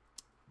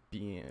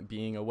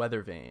 being a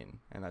weather vane.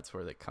 And that's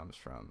where that comes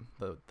from,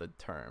 the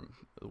term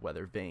the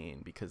weather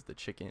vane, because the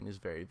chicken is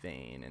very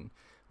vain, and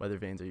weather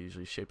vanes are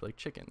usually shaped like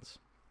chickens,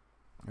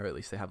 or at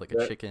least they have like a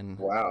That, chicken.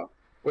 wow.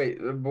 Wait,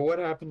 but what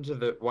happened to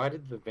the? Why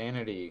did the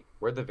vanity?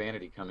 Where'd the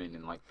vanity come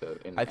in like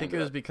the in I the think end it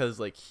of was that? because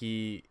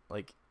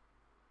like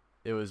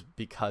it was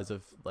because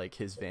of like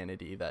his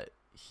vanity that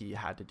he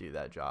had to do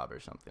that job or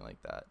something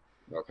like that.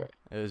 Okay.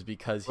 It was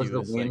because he Was the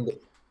was like, wind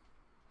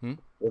hmm?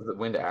 was the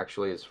wind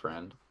actually his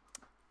friend?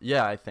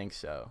 Yeah, I think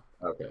so.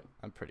 Okay.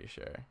 I'm pretty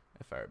sure,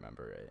 if I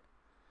remember right.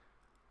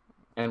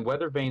 And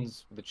weather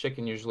vanes, the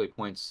chicken usually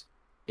points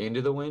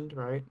into the wind,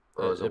 right?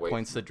 Or is It away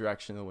points from the it?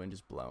 direction the wind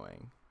is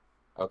blowing.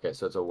 Okay,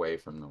 so it's away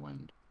from the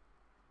wind.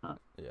 Huh.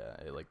 Yeah,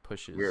 it like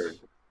pushes. Weird.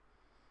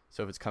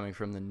 So if it's coming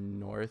from the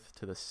north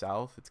to the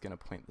south, it's gonna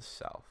point the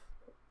south.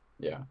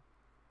 Yeah.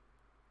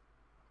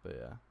 But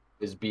yeah,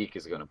 His beak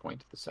is going to point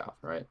to the south,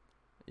 right?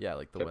 yeah,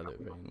 like the weather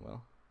Typically. vane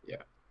will.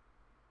 Yeah.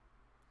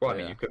 Well, I But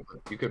mean, yeah,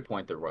 you could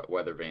point the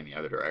weather vane the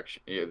other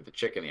direction, the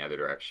chicken the other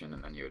direction,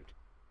 and then you would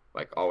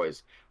like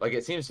always like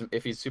it seems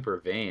if he's super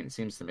vain, it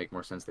seems to make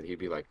more sense that he'd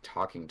be like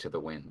talking to the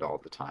wind all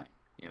the time,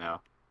 you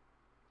know?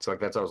 So like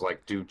that's I was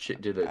like,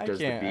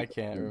 does the I beak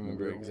can't remember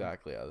under the wind?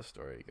 exactly how the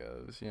story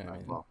goes. You know what I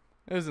mean? Well,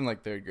 It was in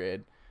like third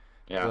grade,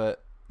 yeah.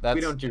 but We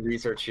that's don't do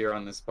research here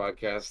on this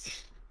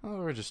podcast. oh,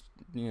 we're just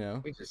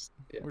We just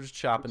yeah, we're just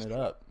chopping it's it true.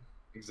 up,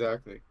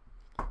 Exactly.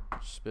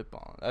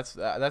 spitballing.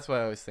 That's what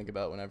I always think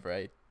about whenever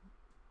I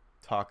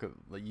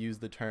like use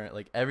the term,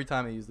 like every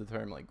time I use the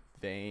term like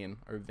vain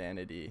or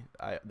vanity,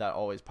 I that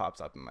always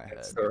pops up in my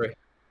That head. story.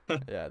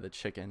 Yeah, the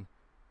chicken.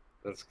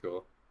 That's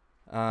cool.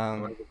 I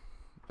Um, like it.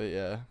 but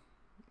yeah,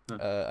 Huh.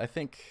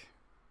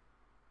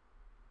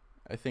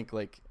 I think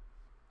like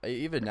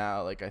even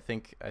now, like I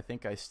think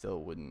I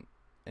still wouldn't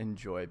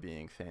enjoy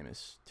being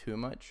famous too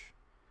much.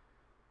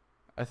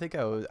 I think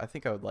I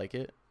would like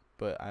it,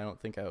 but I don't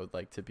think I would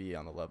like to be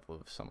on the level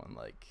of someone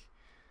like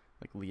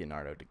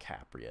Leonardo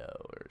DiCaprio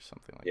or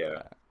something like Yeah.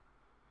 that.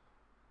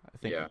 I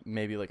think Yeah.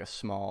 maybe like a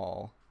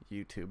small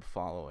YouTube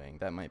following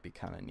that might be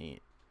kind of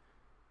neat.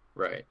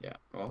 Right. Yeah.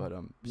 Well, But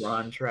we're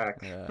on track.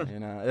 yeah, you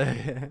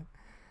know.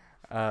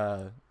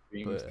 uh,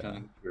 Dreams but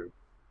coming true.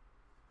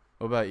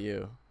 what about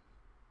you?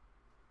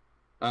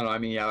 I don't know. I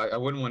mean, yeah, I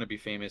wouldn't want to be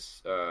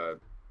famous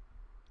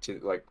to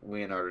like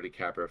Leonardo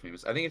DiCaprio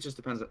famous. I think it just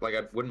depends. Like,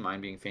 I wouldn't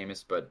mind being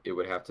famous, but it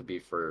would have to be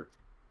for,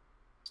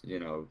 you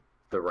know,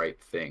 the right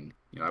thing.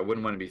 You know, I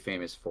wouldn't want to be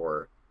famous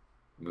for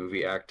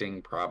movie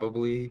acting,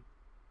 probably.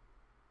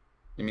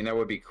 I mean, that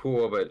would be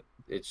cool, but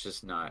it's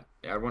just not.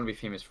 I want to be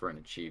famous for an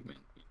achievement,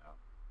 you know,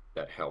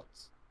 that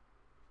helps.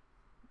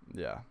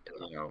 Yeah.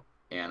 you know,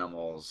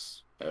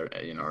 animals, or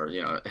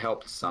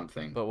helped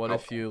something. But what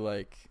Help. if you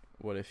like?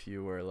 What if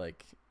you were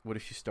like? What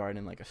if you starred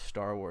in like a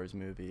Star Wars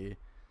movie,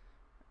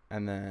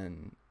 and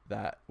then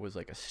that was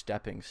like a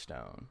stepping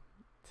stone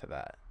to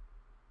that,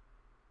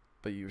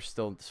 but you were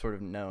still sort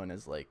of known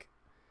as like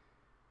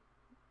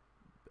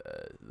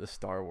the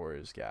Star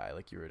Wars guy.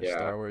 Like you were in a Yeah.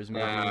 Star Wars Nah,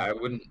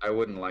 movie. I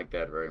wouldn't like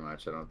that very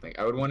much, I don't think.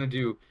 I would want to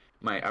do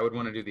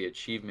the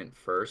achievement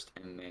first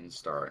and then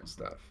star and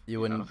stuff, You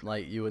wouldn't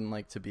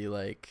like to be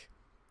like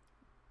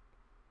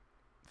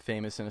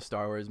famous in a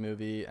Star Wars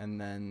movie, and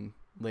then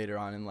later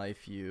on in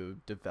life you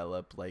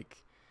develop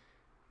like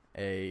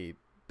a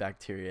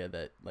bacteria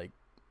that like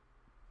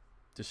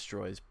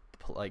destroys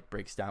like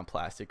breaks down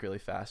plastic really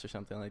fast or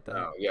something like that.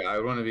 Oh, yeah, I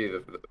would want to be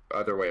the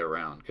other way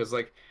around because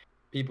like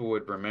people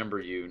would remember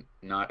you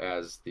not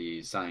as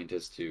the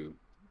scientist who,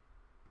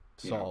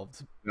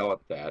 Solved.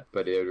 developed that,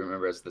 but they would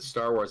remember as the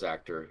Star Wars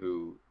actor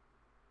who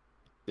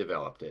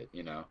developed it.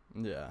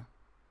 Yeah.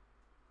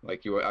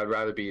 Like I'd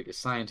rather be the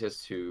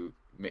scientist who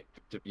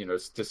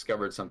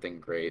discovered something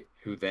great,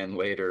 who then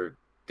later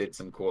did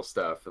some cool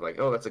stuff. Like,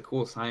 oh, that's a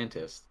cool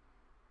scientist,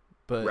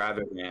 But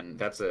rather than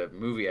that's a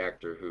movie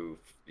actor who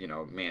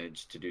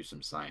managed to do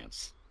some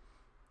science.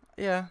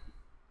 yeah,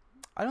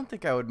 I don't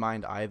think I would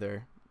mind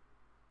either.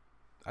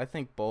 I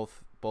think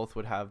both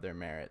would have their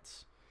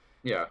merits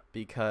Yeah,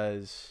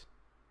 because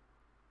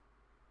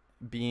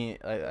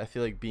I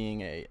feel like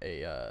being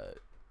a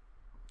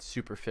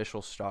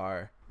superficial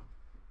star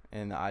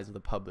in the eyes of the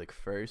public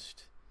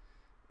first,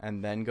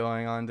 and then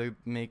going on to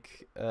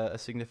make a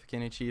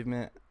significant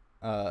achievement.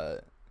 I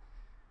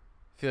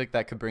feel like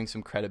that could bring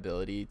some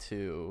credibility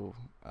to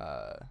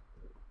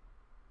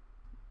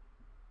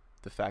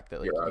the fact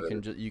that like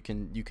you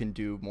can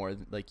do more.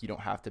 Like you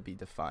don't have to be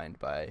defined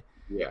by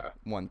yeah,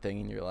 one thing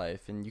in your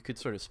life, and you could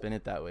sort of spin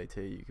it that way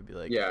too. You could be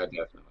like, yeah,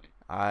 definitely.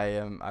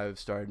 I've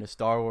starred in a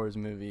Star Wars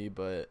movie,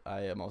 but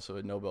I am also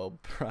a Nobel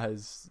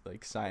Prize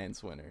like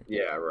science winner.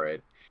 Yeah,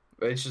 right.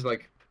 But it's just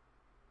like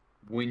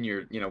when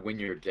you're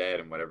dead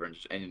and whatever,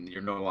 and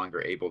you're no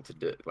longer able to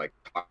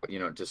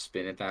to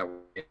spin it that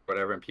way,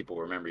 whatever, and people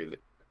remember you.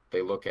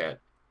 They look at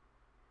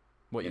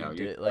What you you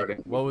did, like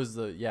started. what was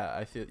the yeah,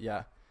 I feel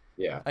yeah,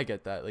 Yeah, I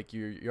get that. Like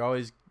you're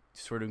always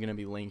sort of gonna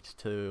be linked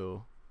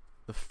to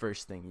the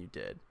first thing you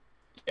did.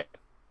 yeah,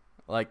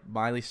 Like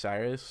Miley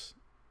Cyrus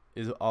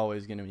is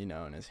always gonna be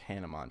known as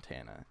Hannah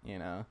Montana, you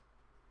know?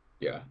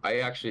 yeah. I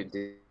actually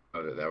did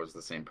know that was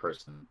the same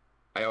person.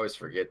 I always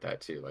forget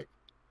that too. Like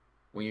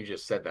when you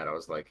just said that, I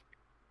was like,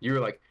 you were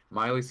like,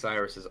 Miley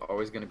Cyrus is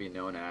always going to be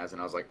known as,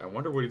 and I was like, I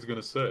wonder what he's going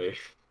to say.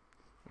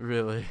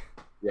 Really?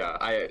 Yeah,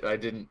 I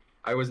didn't.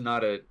 I was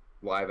not a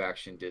live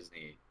action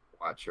Disney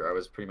watcher. I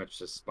was pretty much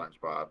just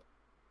SpongeBob,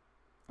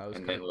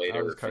 and then I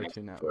was later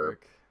Cartoon for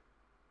Network.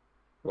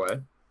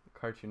 what?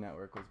 Cartoon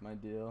Network was my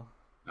deal.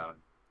 No,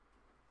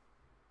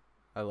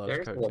 I yeah, I loved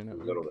guess I Cartoon watched a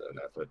little Network. bit of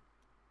that, but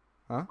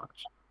Huh? not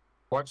much.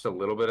 Watched a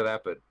little bit of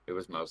that, but it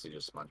was mostly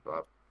just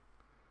SpongeBob.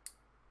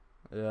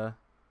 Yeah.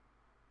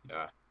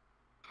 Yeah,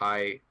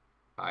 high,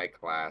 high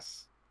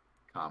class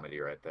comedy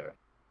right there.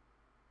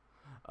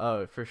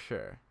 Oh, for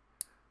sure.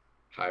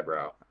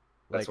 Highbrow.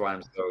 That's Like why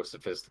I'm so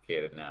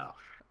sophisticated now.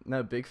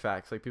 no big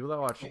facts. Like people that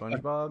watch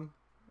SpongeBob,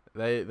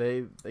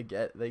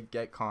 they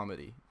get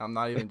comedy. I'm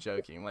not even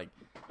joking. Like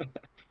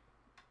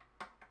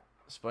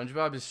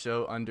SpongeBob is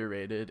so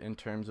underrated in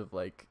terms of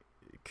like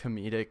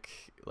comedic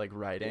like Yeah.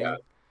 writing.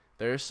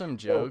 There's some Oh,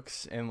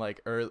 jokes in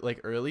like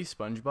early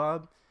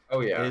SpongeBob oh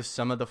yeah. is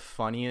some of the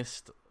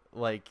funniest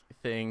like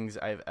things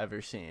I've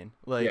ever seen.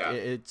 Like Yeah.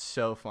 it's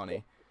so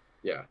funny.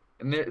 Yeah.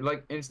 And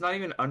and it's not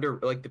even under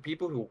like the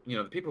people who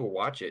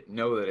watch it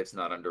know that it's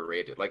not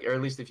underrated. Like or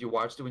at least if you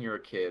watched it when you were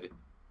a kid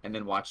and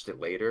then watched it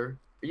later,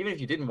 or even if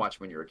you didn't watch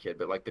it when you were a kid,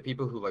 but like the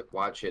people who like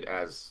watch it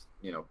as,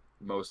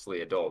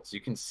 mostly adults, you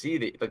can see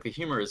that like the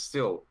humor is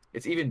still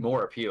it's even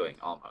more appealing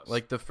almost.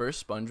 Like the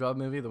first SpongeBob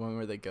movie, the one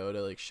where they go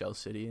to like Shell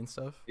City and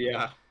stuff.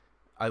 Yeah.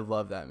 I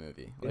love that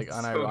movie. Like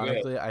It's so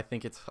good. unironically, I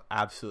think it's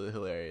absolutely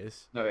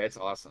hilarious. No, it's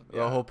awesome. The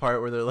Yeah. whole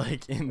part where they're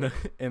like in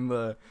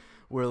the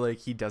where like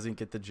he doesn't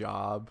get the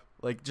job.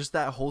 Like just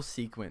that whole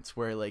sequence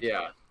where like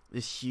Yeah.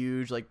 this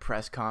huge like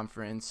press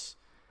conference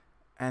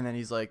and then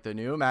he's like the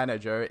new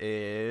manager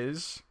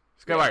is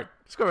Yeah.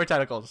 Squidward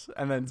tentacles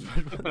and then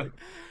SpongeBob's like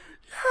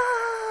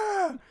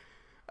yeah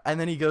and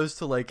then he goes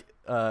to like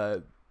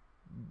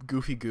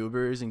Goofy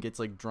Goobers and gets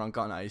like drunk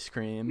on ice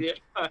cream.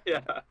 Yeah.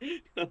 Yeah.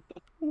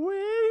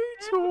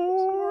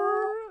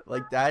 Waiter.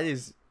 Like that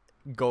is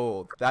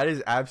gold. That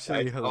is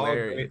absolutely It's all great.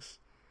 hilarious.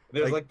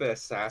 There's Like like the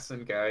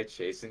assassin guy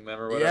chasing them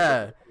or whatever.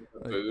 yeah. The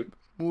Like boot.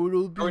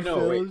 what'll be Oh no,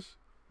 wait. fellas?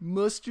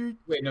 Mustard?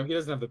 Wait, no, he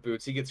doesn't have the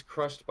boots. He gets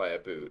crushed by a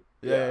boot.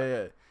 Yeah, Yeah,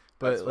 yeah, yeah.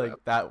 that's But what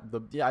like that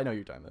the yeah, I know what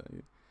you're talking about.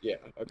 yeah.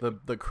 Okay.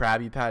 The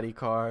Krabby Patty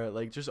car,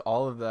 like just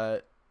all of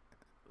that.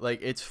 Like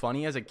it's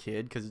funny as a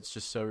kid because it's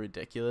just so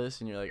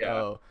ridiculous, and you're like, Yeah.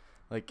 oh,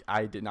 like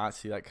I did not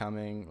see that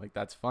coming. Like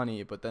that's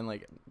funny, but then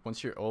like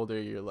once you're older,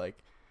 you're like,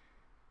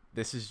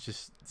 this is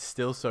just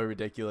still so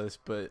ridiculous,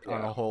 but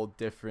on a whole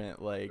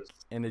different, like,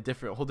 in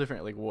a whole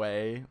different, like,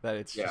 way that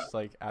it's just,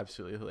 like,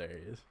 absolutely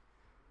hilarious.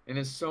 And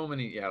there's so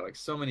many, like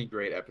so many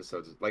great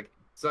episodes. Like,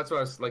 so that's why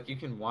I was like, you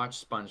can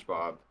watch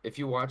SpongeBob. If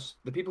you watch,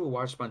 the people who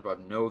watch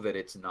SpongeBob know that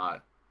it's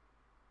not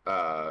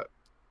uh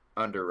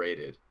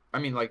underrated. I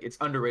mean, like it's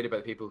underrated by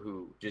the people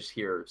who just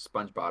hear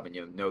SpongeBob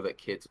and know that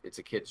it's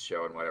a kids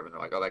show and whatever, and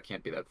they're like, oh, that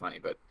can't be that funny.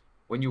 But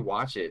when you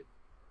watch it,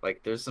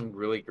 like there's some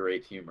really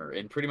great humor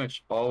in pretty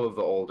much all of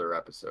the older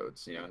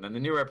episodes, and then the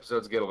newer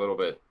episodes get a little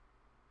bit,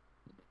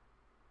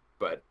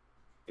 but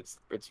it's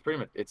pretty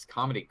much it's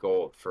comedy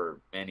gold for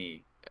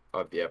many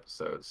of the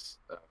episodes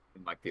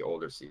in like the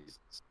older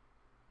seasons.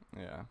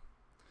 Yeah.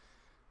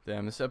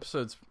 Damn, this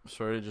episode's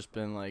sort of just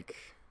been like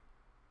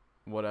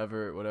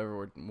whatever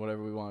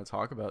we want to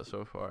talk about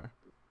so far.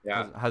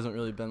 Yeah. Hasn't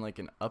really been like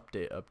an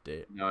update.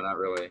 No, not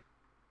really.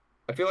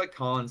 I feel like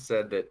Colin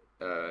said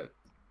that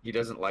he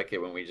doesn't like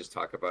it when we just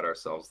talk about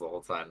ourselves the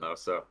whole time, though.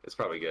 So it's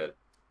probably good.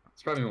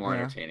 It's probably more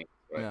entertaining.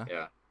 But,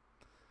 yeah.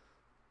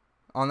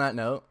 On that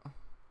note,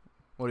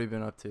 what have you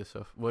been up to?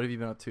 What have you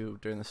been up to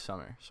during the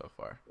summer so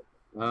far?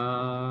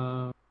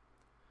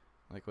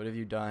 Like, what have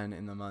you done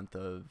in the month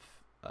of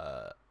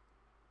what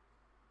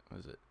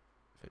was it?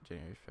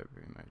 January,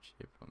 February, March,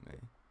 April, May,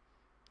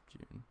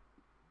 June.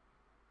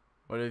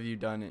 What have you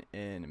done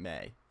in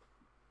May?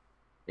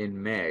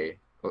 In May?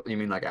 You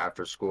mean like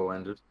after school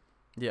ended?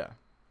 Yeah.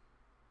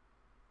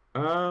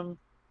 I don't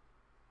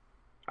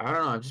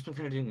know. I've just been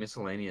kind of doing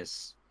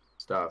miscellaneous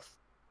stuff,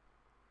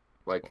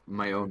 like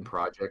my own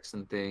projects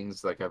and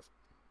things. Like I've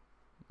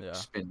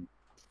just been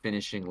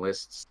finishing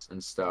lists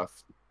and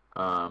stuff.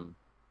 And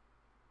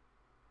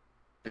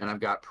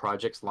I've got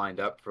projects lined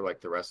up for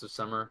like the rest of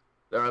summer.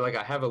 Like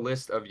I have a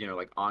list of,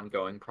 like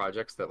ongoing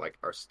projects that like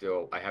are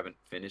still I haven't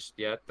finished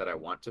yet that I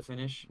want to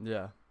finish.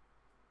 Yeah.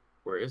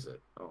 Where is it?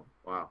 Oh,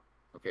 wow.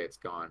 Okay, it's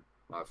gone.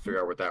 I'll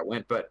figure out where that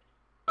went. But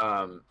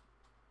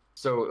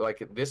so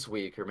like this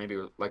week or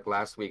maybe like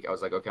last week, I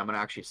was like, okay, I'm gonna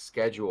actually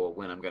schedule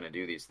when I'm gonna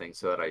do these things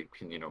so that I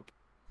can,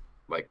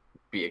 like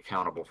be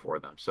accountable for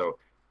them. So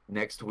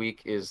next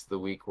week is the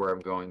week where I'm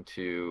going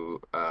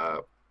to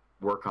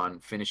work on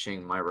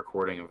finishing my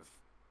recording of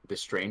The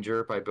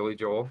Stranger by Billy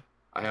Joel.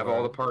 I have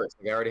all the parts.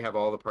 Like, I already have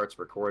all the parts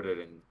recorded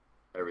and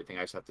everything.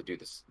 I just have to do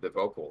the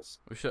vocals.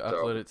 We should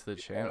upload it to the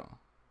channel.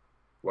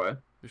 What?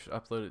 We should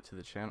upload it to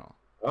the channel.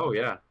 Oh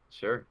yeah,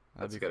 sure.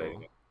 That's a good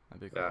idea.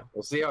 That'd be cool. Yeah,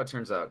 we'll see how it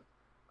turns out.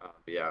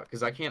 But yeah,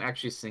 because I can't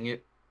actually sing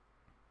it.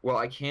 Well,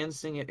 I can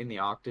sing it in the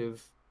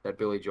octave that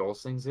Billy Joel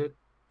sings it,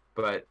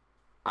 but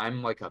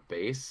I'm like a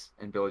bass,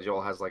 and Billy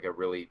Joel has like a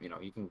really,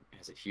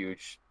 has a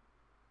huge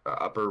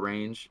upper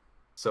range.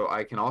 So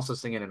I can also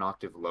sing it an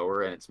octave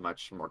lower, and it's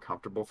much more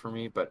comfortable for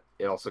me. But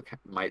it also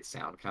might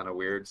sound kind of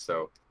weird,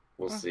 so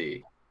we'll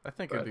see. I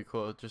think it'd be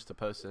cool just to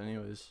post it,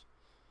 anyways.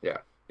 Yeah.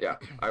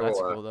 That's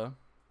cool though.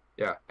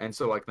 Yeah, and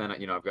so like then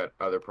I've got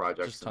other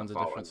projects. Just tons of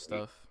different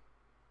stuff.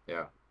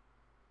 Yeah.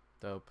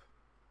 Dope.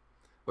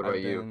 What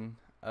about you?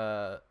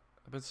 I've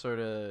been sort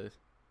of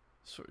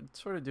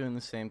doing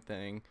the same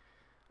thing.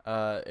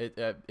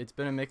 It's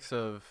been a mix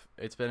of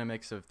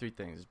three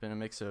things. It's been a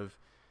mix of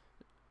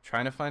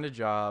trying to find a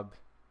job,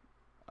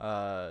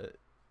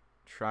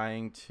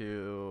 trying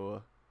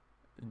to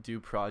do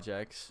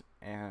projects,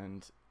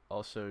 and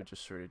also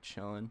just sort of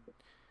chilling.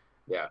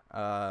 Yeah.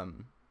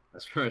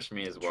 That's pretty much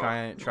me as well.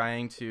 I've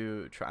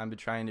been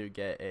trying to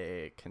get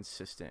a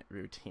consistent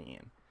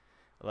routine.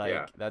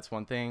 Like that's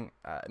one thing.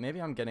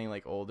 Maybe I'm getting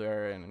like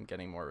older and I'm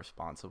getting more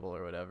responsible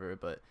or whatever,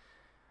 but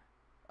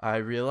I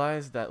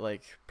realized that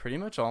like pretty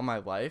much all my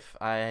life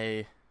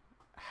I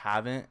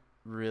haven't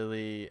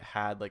really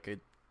had like a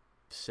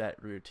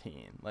set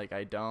routine. Like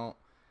I've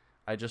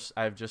just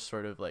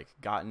sort of like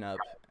gotten up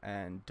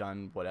and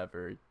done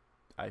whatever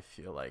I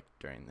feel like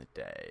during the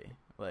day.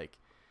 Like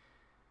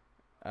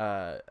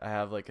I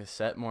have like a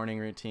set morning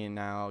routine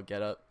now.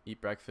 Get up,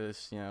 eat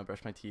breakfast,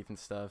 brush my teeth and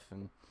stuff,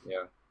 and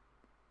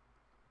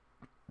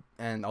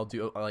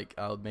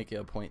I'll make it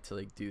a point to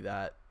like do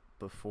that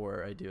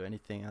before I do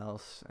anything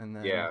else, and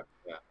then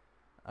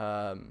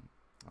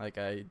like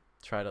I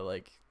try to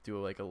like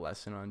do like a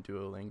lesson on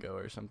Duolingo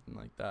or something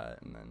like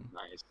that, and then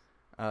nice.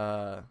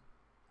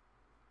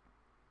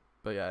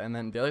 But yeah, and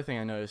then the other thing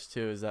I noticed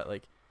too is that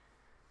like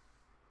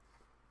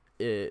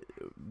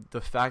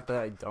the fact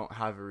that I don't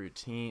have a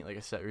routine, like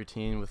a set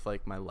routine with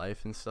like my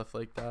life and stuff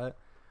like that,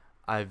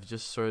 I've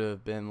just sort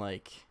of been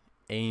like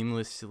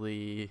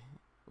aimlessly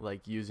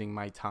like using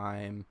my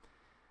time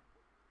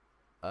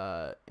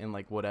in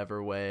like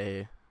whatever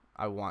way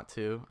I want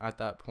to at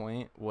that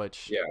point,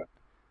 which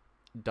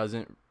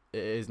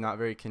is not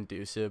very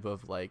conducive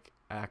of like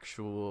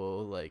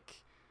actual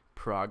like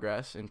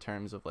progress in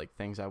terms of like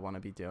things I want to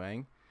be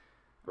doing.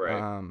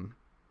 Right.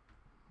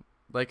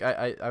 Like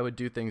I would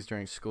do things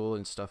during school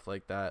and stuff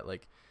like that,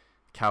 like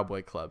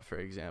Cowboy Club, for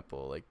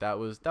example. Like that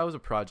was a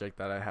project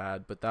that I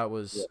had, but that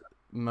was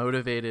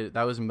motivated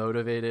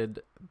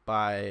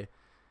by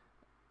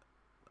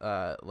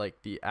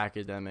like the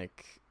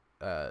academic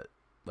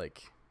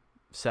like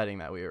setting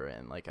that we were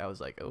in. Like I was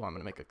like, oh, I'm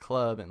gonna make a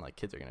club and like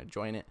kids are gonna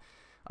join it.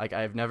 Like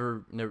I've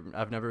never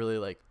really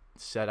like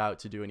set out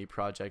to do any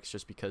projects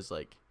just because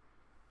like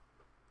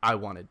I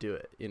want to do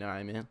it. You know what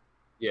I mean?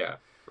 Yeah.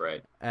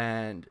 Right.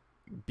 And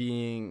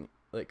being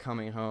like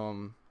coming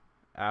home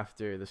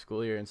after the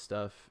school year and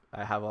stuff,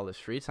 I have all this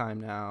free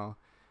time now,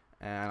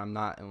 and I'm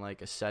not in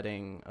like a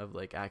setting of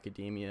like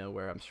academia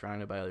where I'm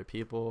surrounded by other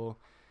people.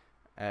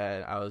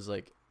 And I was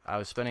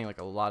spending like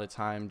a lot of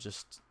time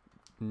just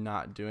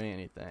not doing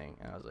anything,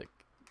 and I was like,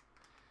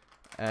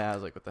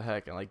 what the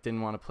heck? And like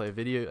didn't want to play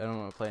video. I don't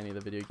want to play any of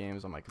the video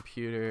games on my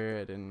computer.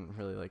 I didn't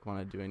really like want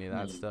to do any of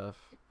that stuff.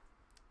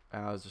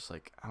 And I was just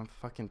like, I'm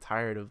fucking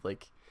tired of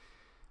like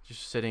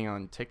just sitting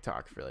on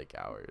TikTok for like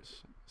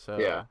hours. So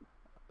Yeah.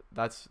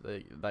 that's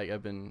like I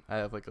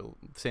have like a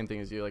same thing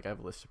as you. Like I have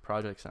a list of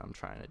projects that I'm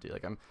trying to do.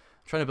 Like I'm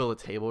trying to build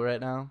a table right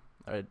now,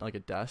 or like a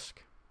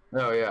desk.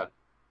 Oh yeah.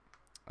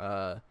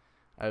 I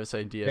have this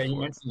idea. Yeah, you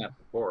mentioned that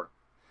before.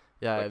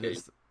 Yeah, Like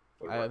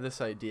I have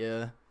this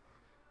idea.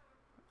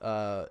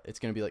 It's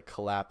gonna be like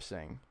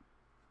collapsing.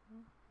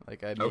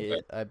 Like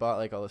I bought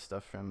like all this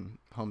stuff from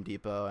Home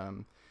Depot, and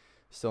I'm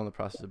still in the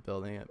process of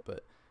building it.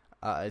 But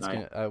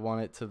I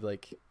want it to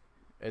like,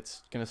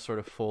 it's gonna sort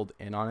of fold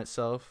in on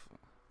itself.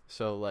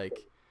 So like,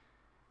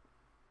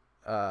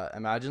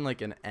 imagine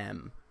like an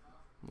M,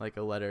 like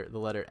the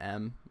letter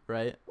M,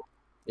 right?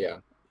 Yeah.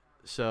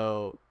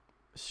 So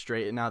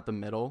straighten out the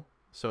middle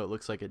so it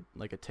looks like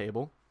a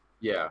table.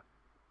 Yeah.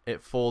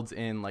 It folds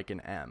in like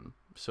an M.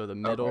 So the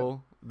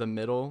middle,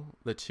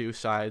 the two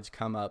sides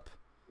come up.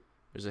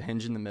 There's a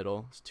hinge in the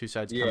middle. Two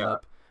sides come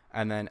up,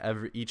 and then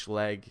each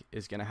leg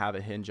is gonna have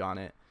a hinge on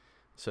it,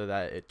 so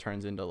that it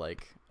turns into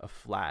like a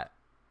flat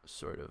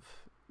sort of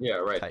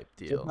type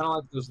deal. So kind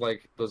of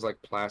like those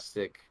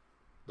plastic,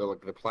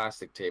 the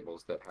plastic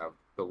tables that have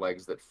the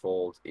legs that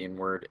fold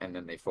inward and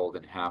then they fold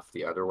in half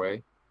the other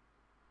way,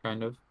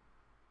 kind of.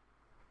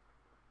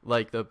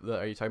 Like the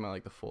are you talking about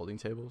like the folding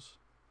tables,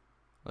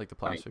 like the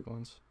plastic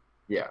ones?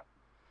 Yeah.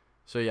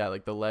 So yeah,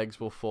 like the legs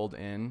will fold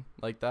in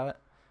like that,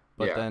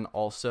 but then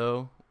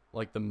also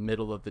like the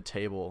middle of the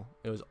table,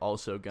 it was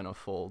also gonna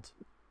fold.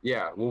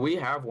 Yeah, well, we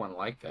have one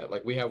like that.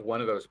 Like we have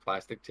one of those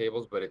plastic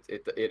tables, but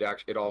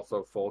it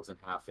also folds in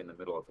half in the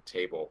middle of the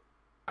table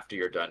after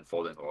you're done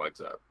folding the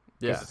legs up.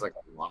 Yeah, it's like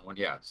a long one.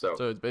 Yeah, so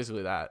it's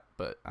basically that,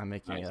 but I'm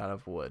making it out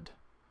of wood.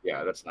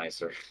 Yeah, that's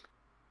nicer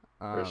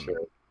for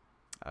sure.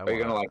 Are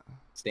you gonna like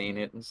stain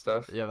it and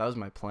stuff? Yeah, that was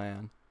my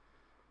plan.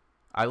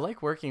 I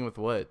like working with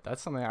wood.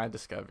 That's something I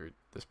discovered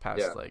this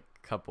past like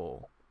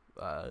couple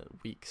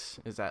weeks.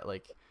 Is that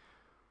like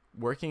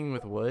working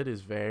with wood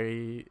is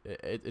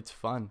it's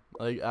fun.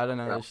 Like I don't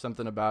know, there's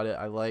something about it.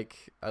 I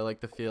like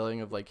the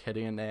feeling of like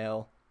hitting a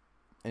nail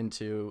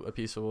into a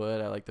piece of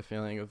wood. I like the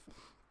feeling of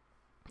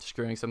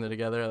screwing something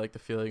together. I like the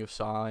feeling of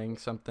sawing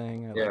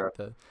something.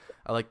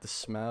 I like the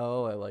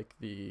smell. I like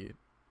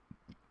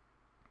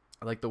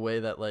the way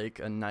that like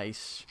a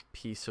nice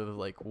piece of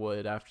like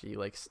wood after you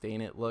like stain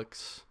it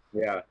looks.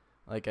 Yeah.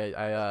 Like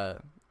I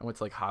went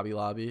to like Hobby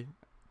Lobby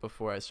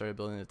before I started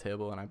building the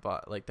table, and I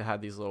bought like they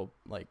had these little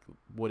like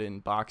wooden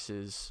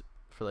boxes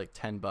for like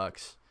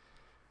 $10,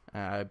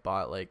 and I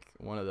bought like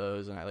one of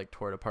those, and I like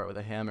tore it apart with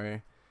a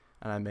hammer,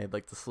 and I made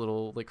like this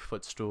little like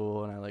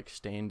footstool, and I like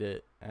stained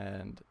it,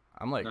 and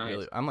I'm like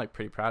I'm like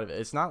pretty proud of it.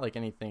 It's not like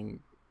anything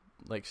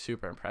like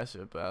super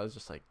impressive, but I was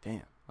just like,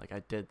 damn, like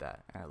I did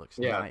that, and it looks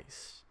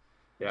nice.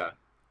 Yeah.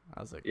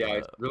 I was like,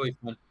 it's really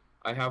fun.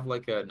 I have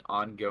like an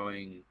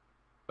ongoing,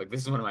 like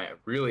this is one of my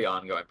really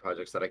ongoing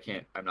projects that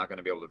I'm not going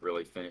to be able to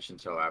really finish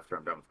until after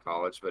I'm done with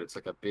college, but it's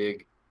like a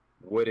big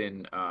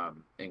wooden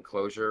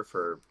enclosure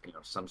for,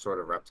 some sort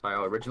of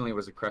reptile. Originally it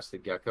was a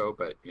crested gecko,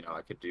 but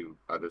I could do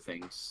other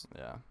things.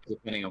 Yeah.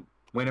 Depending on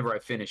whenever I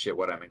finish it,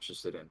 what I'm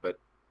interested in. But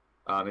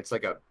it's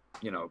like a,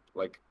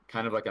 like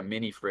kind of like a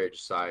mini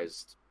fridge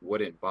sized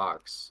wooden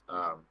box.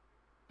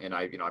 And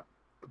I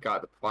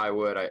got the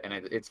plywood,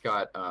 it's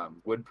got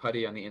wood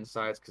putty on the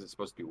insides because it's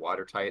supposed to be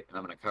watertight, and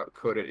I'm gonna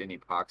coat it in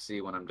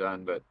epoxy when I'm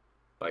done. But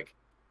like,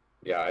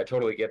 yeah, I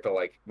totally get the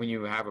like when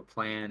you have a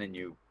plan and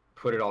you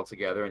put it all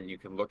together and you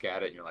can look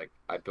at it and you're like,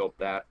 I built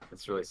that.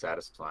 It's really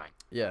satisfying.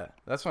 Yeah,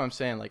 that's what I'm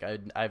saying. Like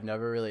I've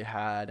never really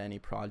had any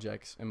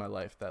projects in my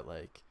life that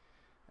like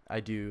I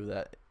do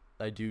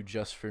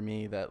just for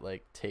me that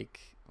like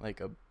take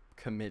like a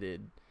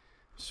committed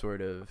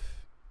sort of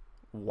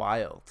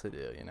while to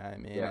do, you know what I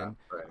mean? Yeah, and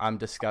I'm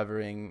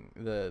discovering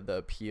the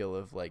appeal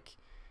of like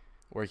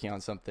working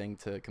on something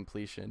to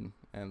completion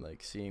and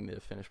like seeing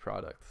the finished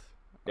product.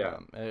 Yeah.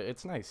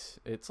 It's nice.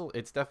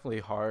 It's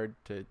definitely hard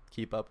to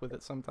keep up with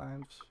it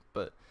sometimes,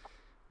 but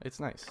it's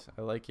nice.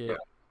 I like it.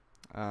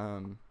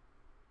 Like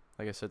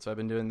I said, so I've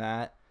been doing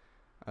that.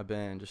 I've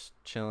been just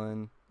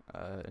chilling,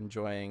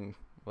 enjoying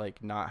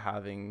like not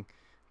having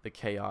the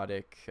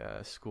chaotic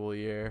school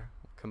year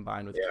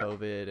combined with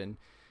COVID and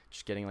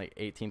just getting like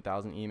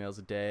 18,000 emails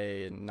a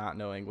day and not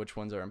knowing which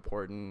ones are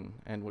important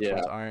and which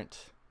ones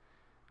aren't.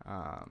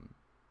 I'm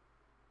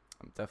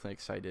definitely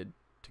excited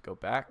to go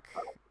back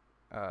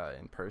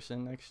in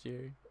person next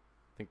year.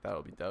 I think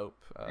that'll be dope.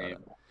 Yeah,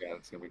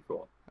 that's gonna be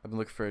cool. I've been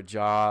looking for a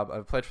job.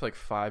 I've applied for like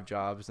 5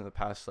 jobs in the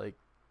past like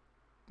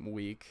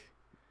week.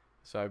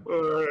 So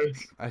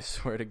I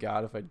swear to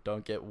God, if I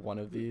don't get one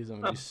of these,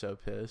 I'm gonna be so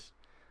pissed.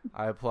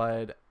 I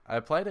applied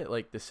at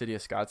like the city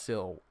of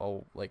Scottsdale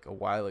like a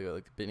while ago,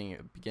 like the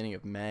beginning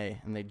of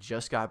May, and they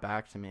just got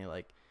back to me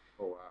like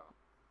Oh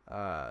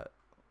wow.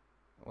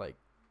 like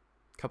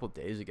a couple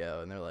days ago,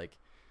 and they're like,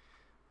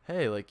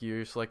 "Hey, like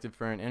you're selected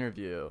for an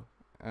interview."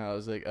 And I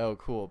was like, "Oh,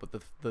 cool." But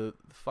the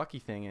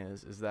fucky thing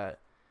is that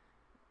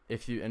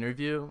if you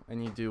interview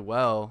and you do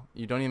well,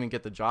 you don't even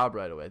get the job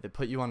right away. They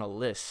put you on a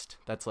list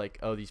that's like,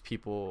 "Oh, these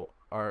people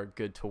are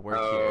good to work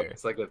here."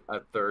 It's like a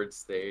third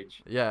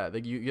stage. Yeah,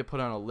 like you get put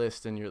on a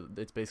list, and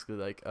it's basically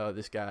like, "Oh,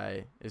 this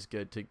guy is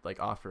good to like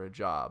offer a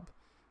job."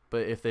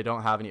 But if they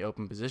don't have any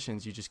open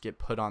positions, you just get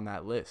put on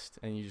that list,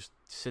 and you just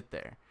sit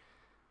there.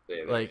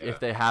 Like if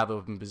they have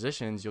open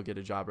positions, you'll get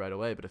a job right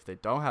away. But if they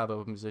don't have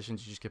open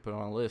positions, you just get put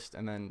on a list,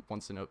 and then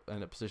once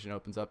a position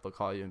opens up, they'll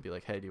call you and be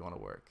like, "Hey, do you want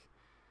to work?"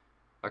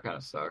 That kind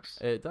of sucks.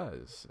 It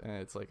does, and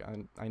it's like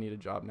I need a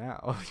job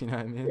now. You know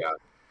what I mean? Yeah.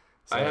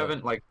 So, I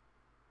haven't like.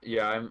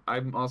 Yeah,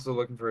 I'm also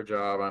looking for a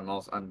job. I'm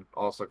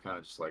also kind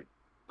of just like,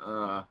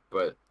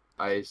 but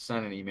I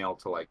sent an email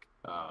to like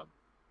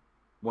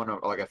one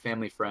of like a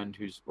family friend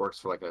who's works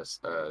for like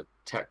a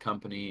tech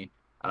company,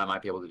 and I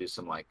might be able to do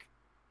some like,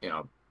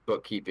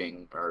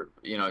 bookkeeping or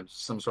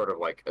some sort of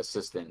like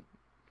assistant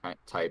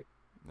type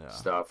yeah.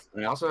 stuff.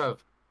 And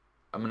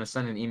I'm gonna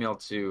send an email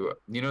to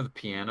the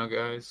piano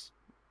guys,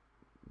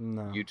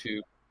 No.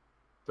 YouTube.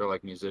 They're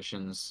like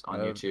musicians on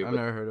YouTube. I've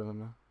never heard of them.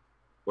 No.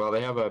 Well,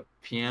 they have an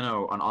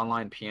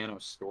online piano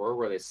store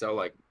where they sell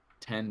like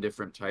 10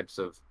 different types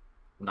of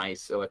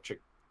nice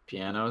electric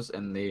pianos.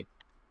 And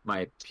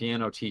my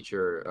piano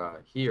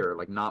teacher here,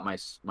 like not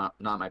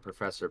my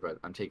professor, but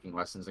I'm taking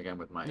lessons again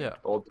with my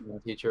old piano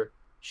teacher.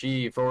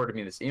 She forwarded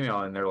me this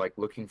email, and they're like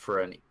looking for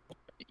an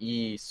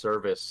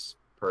e-service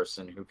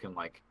person who can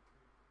like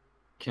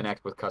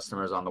connect with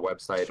customers on the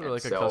website Sort and of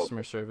like sell. a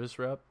customer service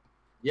rep.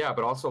 Yeah,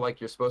 but also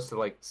like you're supposed to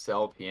like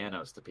sell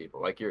pianos to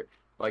people. Like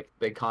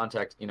they'll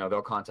contact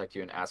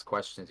you and ask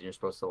questions, and you're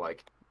supposed to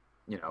like,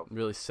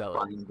 really sell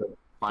it.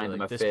 Find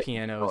them a this fit.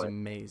 piano is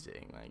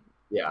amazing. Like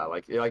yeah,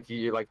 like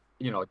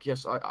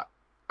yes,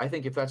 I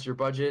think if that's your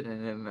budget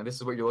and this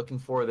is what you're looking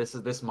for,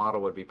 this model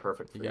would be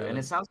perfect for you. And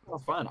it sounds kind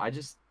of fun.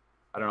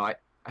 I don't know. I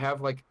have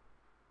like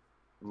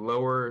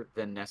lower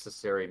than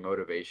necessary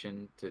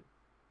motivation to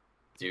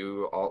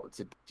do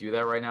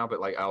that right now, but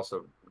like I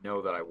also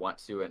know that I want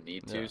to and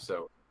need to,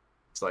 so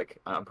it's like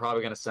I'm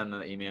probably gonna send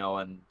an email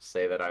and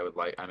say that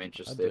I'm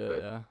interested,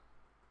 but yeah. it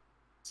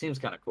seems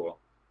kind of cool.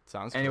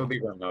 Sounds and cool. it would be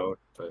remote,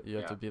 but you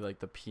have to be like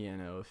the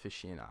piano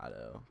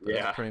aficionado. But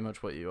yeah, that's pretty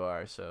much what you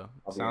are. So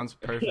sounds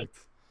perfect.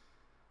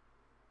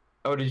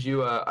 Oh, did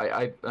you?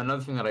 I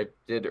another thing that I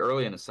did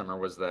early in the summer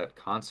was that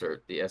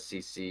concert, the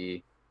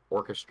SCC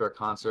orchestra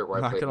concert where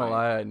I'm I not played gonna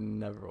lie, I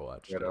never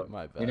watched it.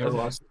 My bad. You never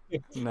watched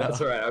it? No.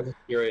 That's all right. I was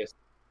curious.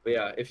 But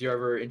yeah, if you're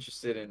ever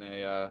interested in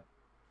a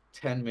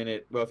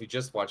 10-minute, well, if you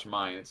just watch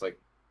mine, it's like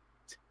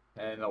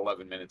 10,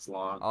 11 minutes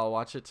long. I'll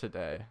watch it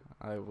today.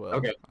 I will.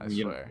 Okay. I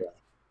swear.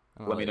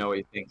 Let me know what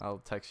you think. I'll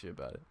text you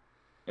about it.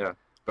 Yeah.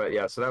 But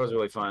yeah, so that was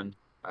really fun.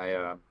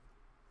 That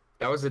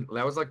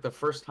was like the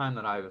first time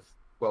that I've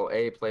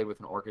played with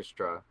an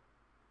orchestra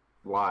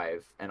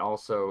live, and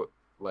also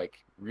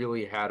like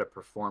really had a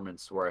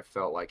performance where I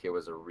felt like it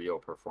was a real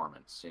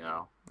performance,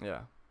 Yeah.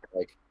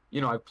 Like,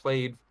 I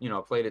played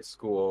at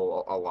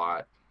school a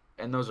lot,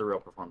 and those are real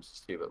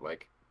performances too, but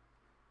like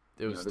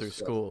it was through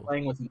school.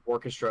 Playing with an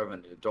orchestra of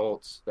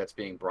adults that's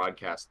being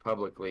broadcast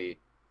publicly,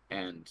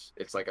 and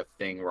it's like a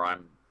thing where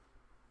I'm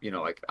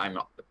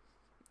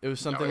it was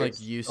something like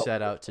you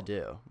set out to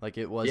do. Like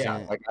it wasn't.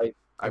 Yeah, like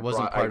it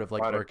wasn't part of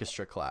like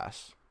orchestra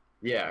class.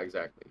 Yeah,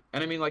 exactly.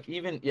 And I mean, like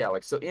even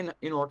like so in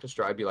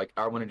orchestra, I'd be like,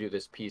 I want to do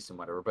this piece and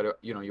whatever. But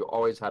you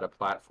always had a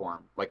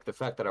platform. Like the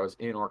fact that I was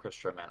in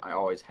orchestra meant I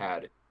always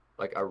had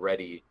like a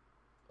ready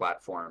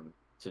platform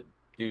to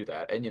do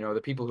that. And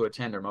the people who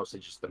attend are mostly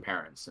just the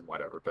parents and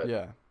whatever. But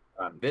yeah.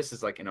 This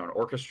is like an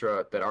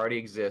orchestra that already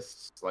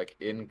exists, like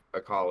in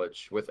a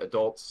college with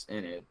adults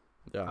in it.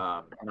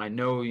 Yeah. And I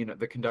know,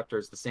 the conductor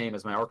is the same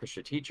as my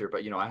orchestra teacher,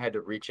 but I had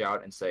to reach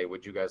out and say,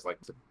 would you guys like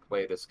to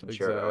play this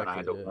concerto? And I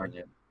had to learn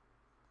it.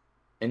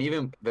 And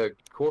even the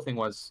cool thing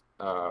was,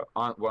 when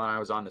I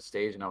was on the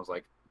stage, and I was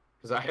like,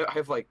 because I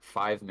have like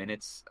 5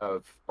 minutes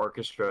of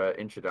orchestra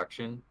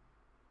introduction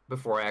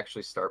before I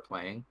actually start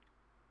playing.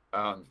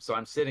 So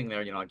I'm sitting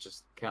there,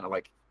 just kind of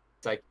like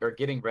or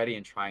getting ready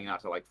and trying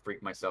not to like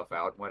freak myself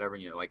out and whatever,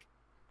 like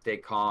stay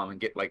calm and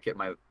get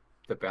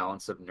the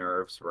balance of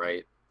nerves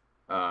right.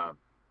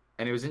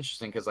 And it was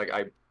interesting because like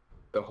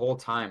the whole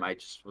time I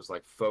just was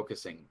like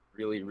focusing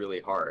really,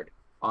 really hard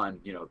on,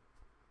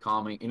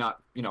 calming,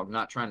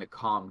 not trying to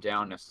calm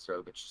down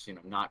necessarily, but just,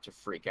 not to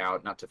freak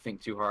out, not to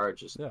think too hard,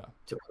 just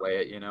to play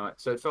it,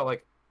 So it felt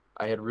like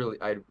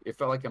it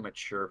felt like a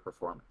mature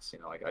performance,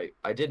 like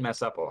I did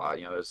mess up a lot,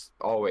 there's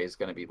always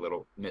going to be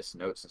little missed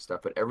notes and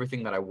stuff, but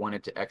everything that I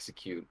wanted to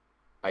execute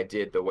I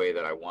did the way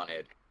that I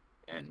wanted.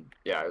 And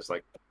yeah, it was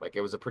like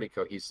it was a pretty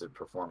cohesive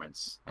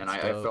performance. And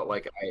That's I dope. felt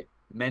like I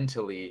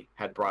mentally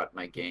had brought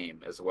my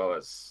game as well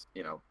as,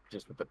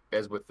 just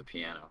with the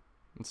piano.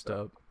 That's So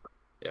dope.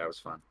 yeah, it was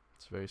fun.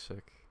 It's very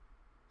sick.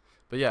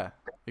 But yeah,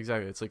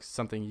 exactly. It's like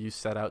something you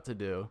set out to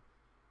do,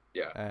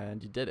 Yeah.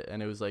 and you did it,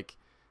 and it was like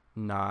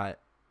not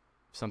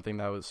something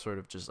that was sort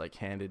of just like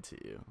handed to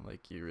you.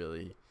 Like you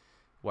really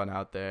went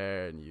out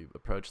there and you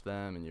approached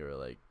them, and you were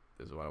like,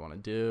 "This is what I want to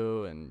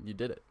do," and you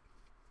did it.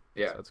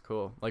 So Yeah. that's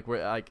cool. Like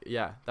we're like,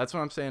 yeah, that's what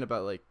I'm saying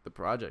about like the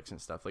projects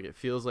and stuff. Like it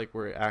feels like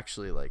we're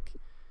actually like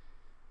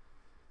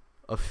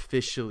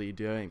officially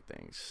doing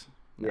things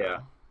now. Yeah.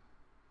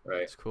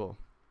 Right. It's cool.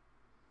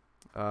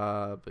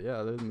 But yeah,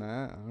 other than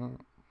that, I don't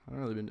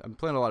really been. I'm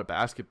playing a lot of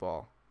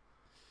basketball,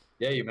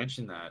 Yeah, you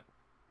mentioned that.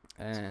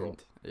 That's cool.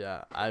 and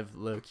yeah, I've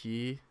low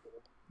key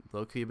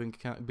been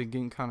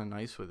getting kind of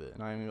nice with it.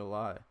 And I ain't gonna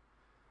lie.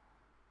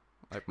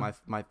 Like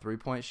my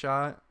 3-point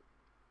shot,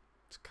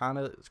 it's kind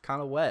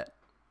of wet.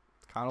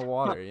 It's kind of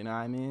water. You know what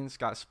I mean? It's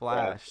got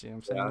splash. You know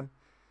what I'm Yeah. saying?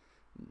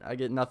 I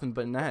get nothing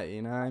but net.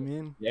 You know what I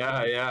mean?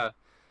 Yeah, yeah.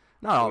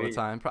 Not all the Sweet.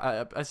 time.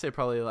 I say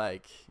probably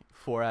like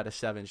 4 out of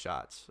 7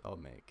 shots I'll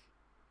make.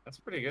 That's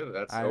pretty good.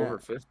 That's I over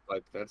 50.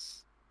 Like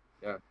that's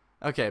yeah.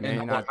 Okay, And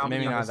maybe not. how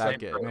Maybe many on not the that same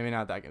good. row? Maybe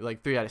not that good.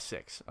 Like 3 out of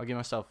 6. I'll give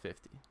myself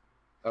 50.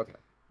 Okay.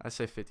 I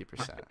say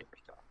 50%.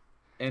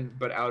 And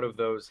but out of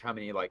those, how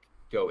many like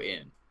go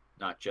in?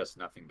 Not just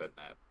nothing but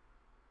net.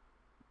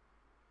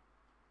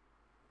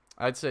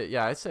 I'd say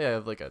yeah. I'd say I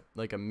have like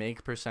a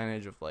make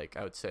percentage of like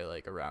I would say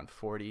like around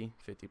 40-50%.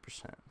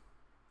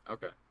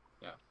 Okay.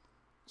 Yeah.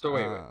 So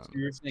wait. So Um,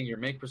 you're saying your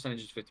make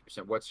percentage is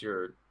 50%. What's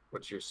your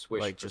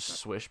swish like just percent?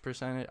 swish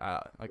percentage.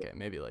 Okay,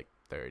 maybe like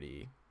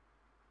 30.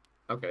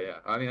 Okay, yeah.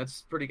 I mean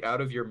that's pretty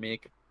out of your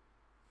make.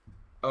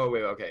 Oh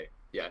wait, okay.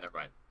 Yeah, never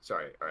mind.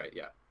 Sorry. All right,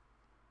 yeah.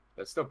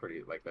 That's still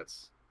pretty like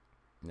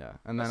Yeah,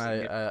 and then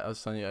that's I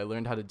was telling you I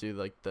learned how to do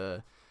like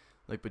the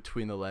like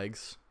between the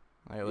legs.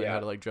 I learned how yeah.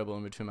 to like dribble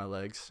in between my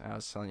legs. I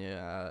was telling you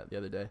the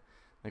other day,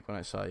 like when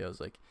I saw you, I was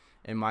like,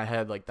 in my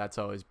head, like that's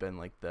always been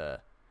like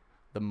the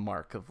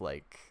mark of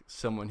like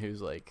someone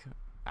who's like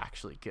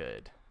actually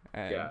good.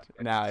 And Yeah, it's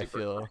now I super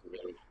feel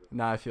complicated.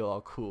 now I feel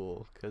all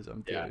cool because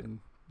I'm Yeah. doing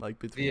like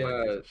between The my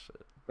legs and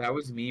shit. that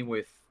was me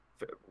with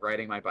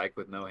riding my bike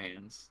with no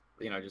hands.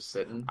 Just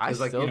sitting I because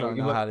like still don't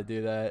you know look. how to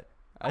do that.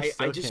 I I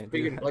still just can't do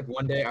figured that. like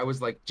one day I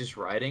was like just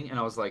riding and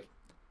I was like,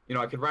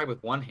 I could ride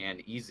with one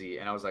hand easy,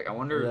 and I was like, I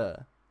wonder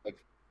Yeah.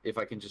 like if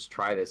I can just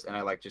try this, and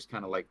I like just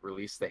kind of like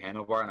released the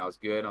handlebar, and I was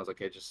good. And I was like,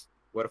 okay, just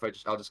what if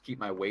I'll just keep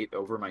my weight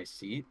over my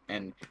seat,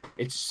 and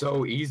it's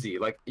so easy.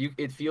 Like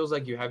it feels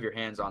like you have your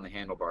hands on the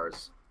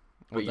handlebars,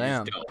 Well, but you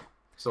just damn. don't.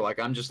 So like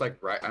I'm just like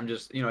right, I'm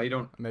just you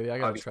don't Maybe I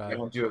gotta obviously I try.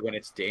 don't do it when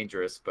it's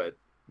dangerous, but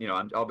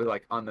I'll be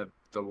like on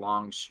the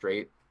long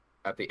straight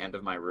at the end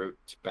of my route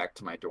back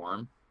to my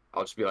dorm.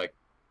 I'll just be like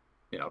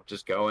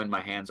just going. My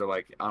hands are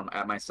like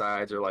at my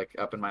sides or like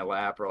up in my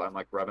lap, or I'm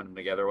like rubbing them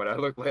together. What I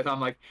look like, I'm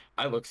like,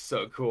 I look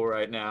so cool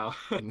right now.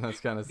 That's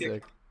kind of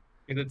sick.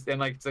 And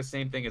like it's the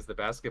same thing as the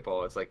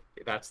basketball. It's like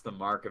that's the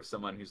mark of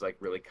someone who's like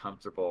really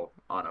comfortable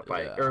on a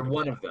bike, Yeah. or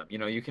one of them.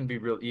 You can be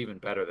real even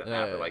better than Yeah,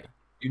 that, yeah, but like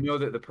yeah.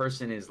 that the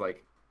person is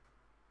like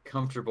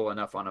comfortable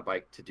enough on a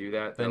bike to do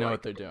that. They They're know what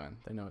like, they're doing.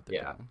 They know what they're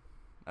yeah. doing.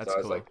 So That's I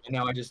was like, cool.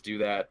 now I just do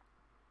that.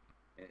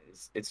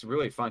 It's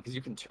really fun because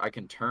I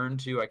can turn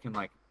to I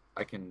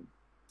can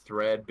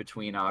thread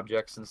between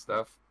objects and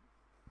stuff.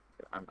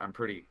 I'm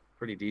pretty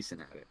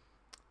decent at it.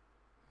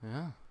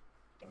 Yeah.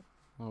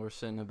 Well, we're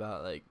sitting at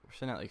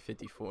like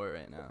 54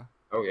 right now.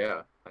 Oh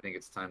yeah, I think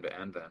it's time to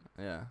end then.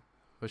 Yeah.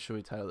 What should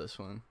we title this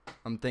one?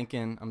 I'm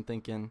thinking.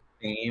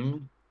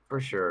 Fame for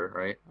sure,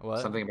 right?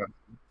 What? Something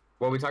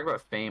about we talk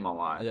about fame a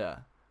lot. Yeah.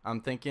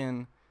 I'm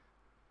thinking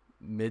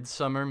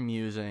Midsummer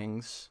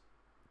Musings,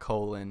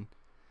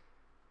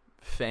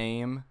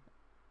 fame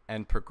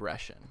and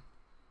progression.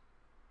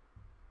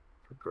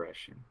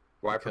 Progression.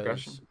 Why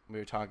progression? Because we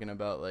were talking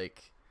about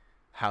like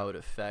how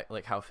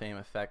fame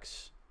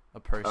affects a Oh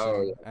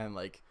person, yeah, and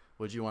like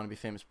would you want to be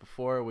famous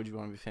before, would you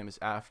want to be famous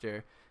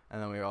after,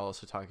 and then we were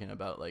also talking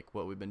about like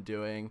what we've been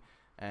doing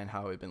and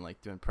how we've been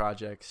like doing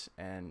projects,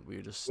 and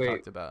we just wait,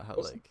 talked about how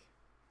wasn't like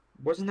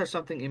wasn't there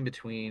something in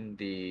between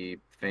the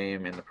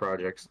fame and the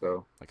projects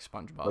though? like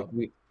Like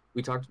SpongeBob.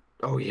 we talked.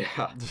 Oh yeah.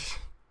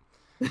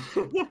 Was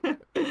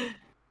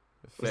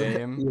that?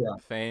 Fame,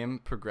 Yeah.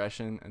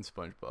 progression, and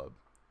SpongeBob.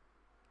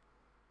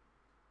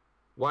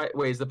 Why?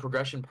 Wait, is the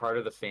progression part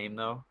of the fame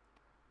though?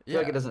 I feel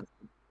like it Yeah. doesn't.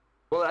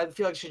 Well, I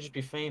feel like it should just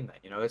be fame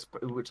then. That's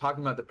we're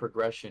talking about the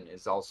progression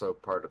is also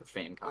part of the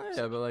fame Yeah, but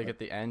conversation. like at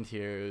the end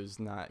here, it was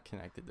not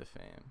connected to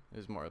fame. It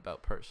was more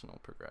about personal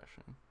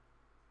progression.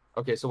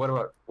 Okay, so what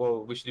about?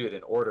 Well, we should do it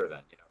in order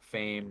then.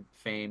 Fame,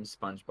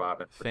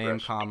 SpongeBob, and Fame, progression.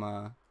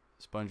 comma,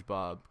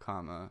 SpongeBob,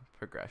 comma,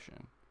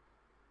 progression.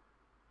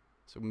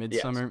 So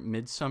Yes,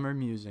 midsummer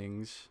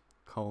musings,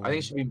 I think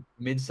it colon. should be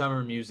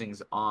Midsummer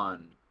Musings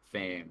on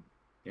fame.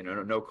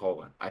 No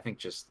colon. I think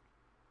just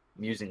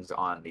musings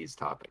on these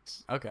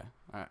topics. Okay,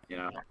 all right, You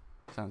know.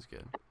 sounds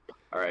good.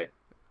 All right.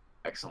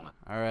 Excellent.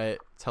 All right.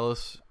 Tell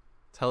us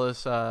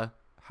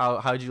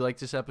how'd you like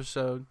this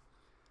episode?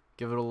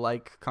 Give it a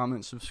like,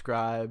 comment,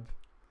 subscribe.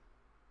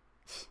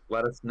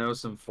 Let us know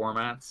some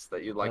formats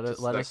that you'd like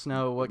Let us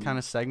know what kind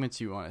of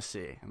segments you want to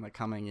see in the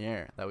coming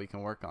year that we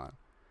can work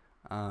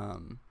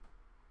on.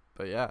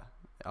 But yeah,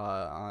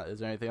 is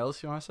there anything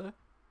else you want to say?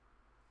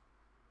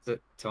 That's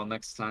it. Till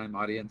next time,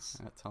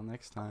 audience. Till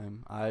next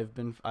time.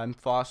 I'm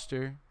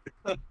Foster.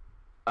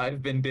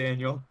 I've been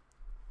Daniel.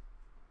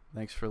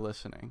 Thanks for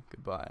listening.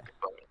 Goodbye.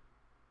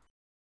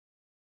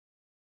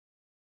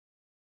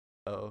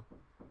 Oh,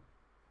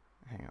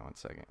 hang on one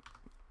second.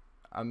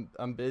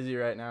 I'm busy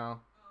right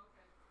now.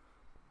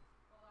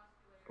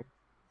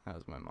 That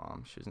was my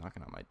mom. She's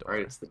knocking on my door. All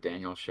right, it's the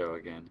Daniel show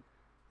again.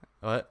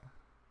 What?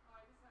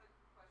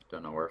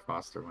 Don't know where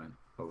Foster went.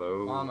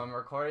 Hello. Mom, I'm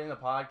recording the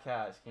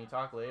podcast. Can you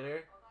talk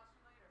later?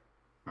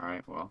 All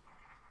right, well,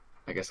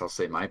 I guess I'll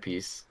say my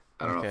piece.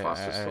 I don't know if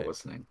Foster's still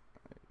listening.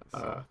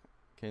 So,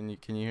 can you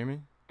hear me?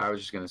 I was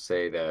just gonna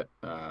say that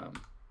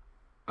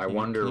I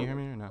wonder. Can you hear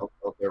me or no?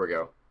 Oh, there we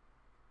go.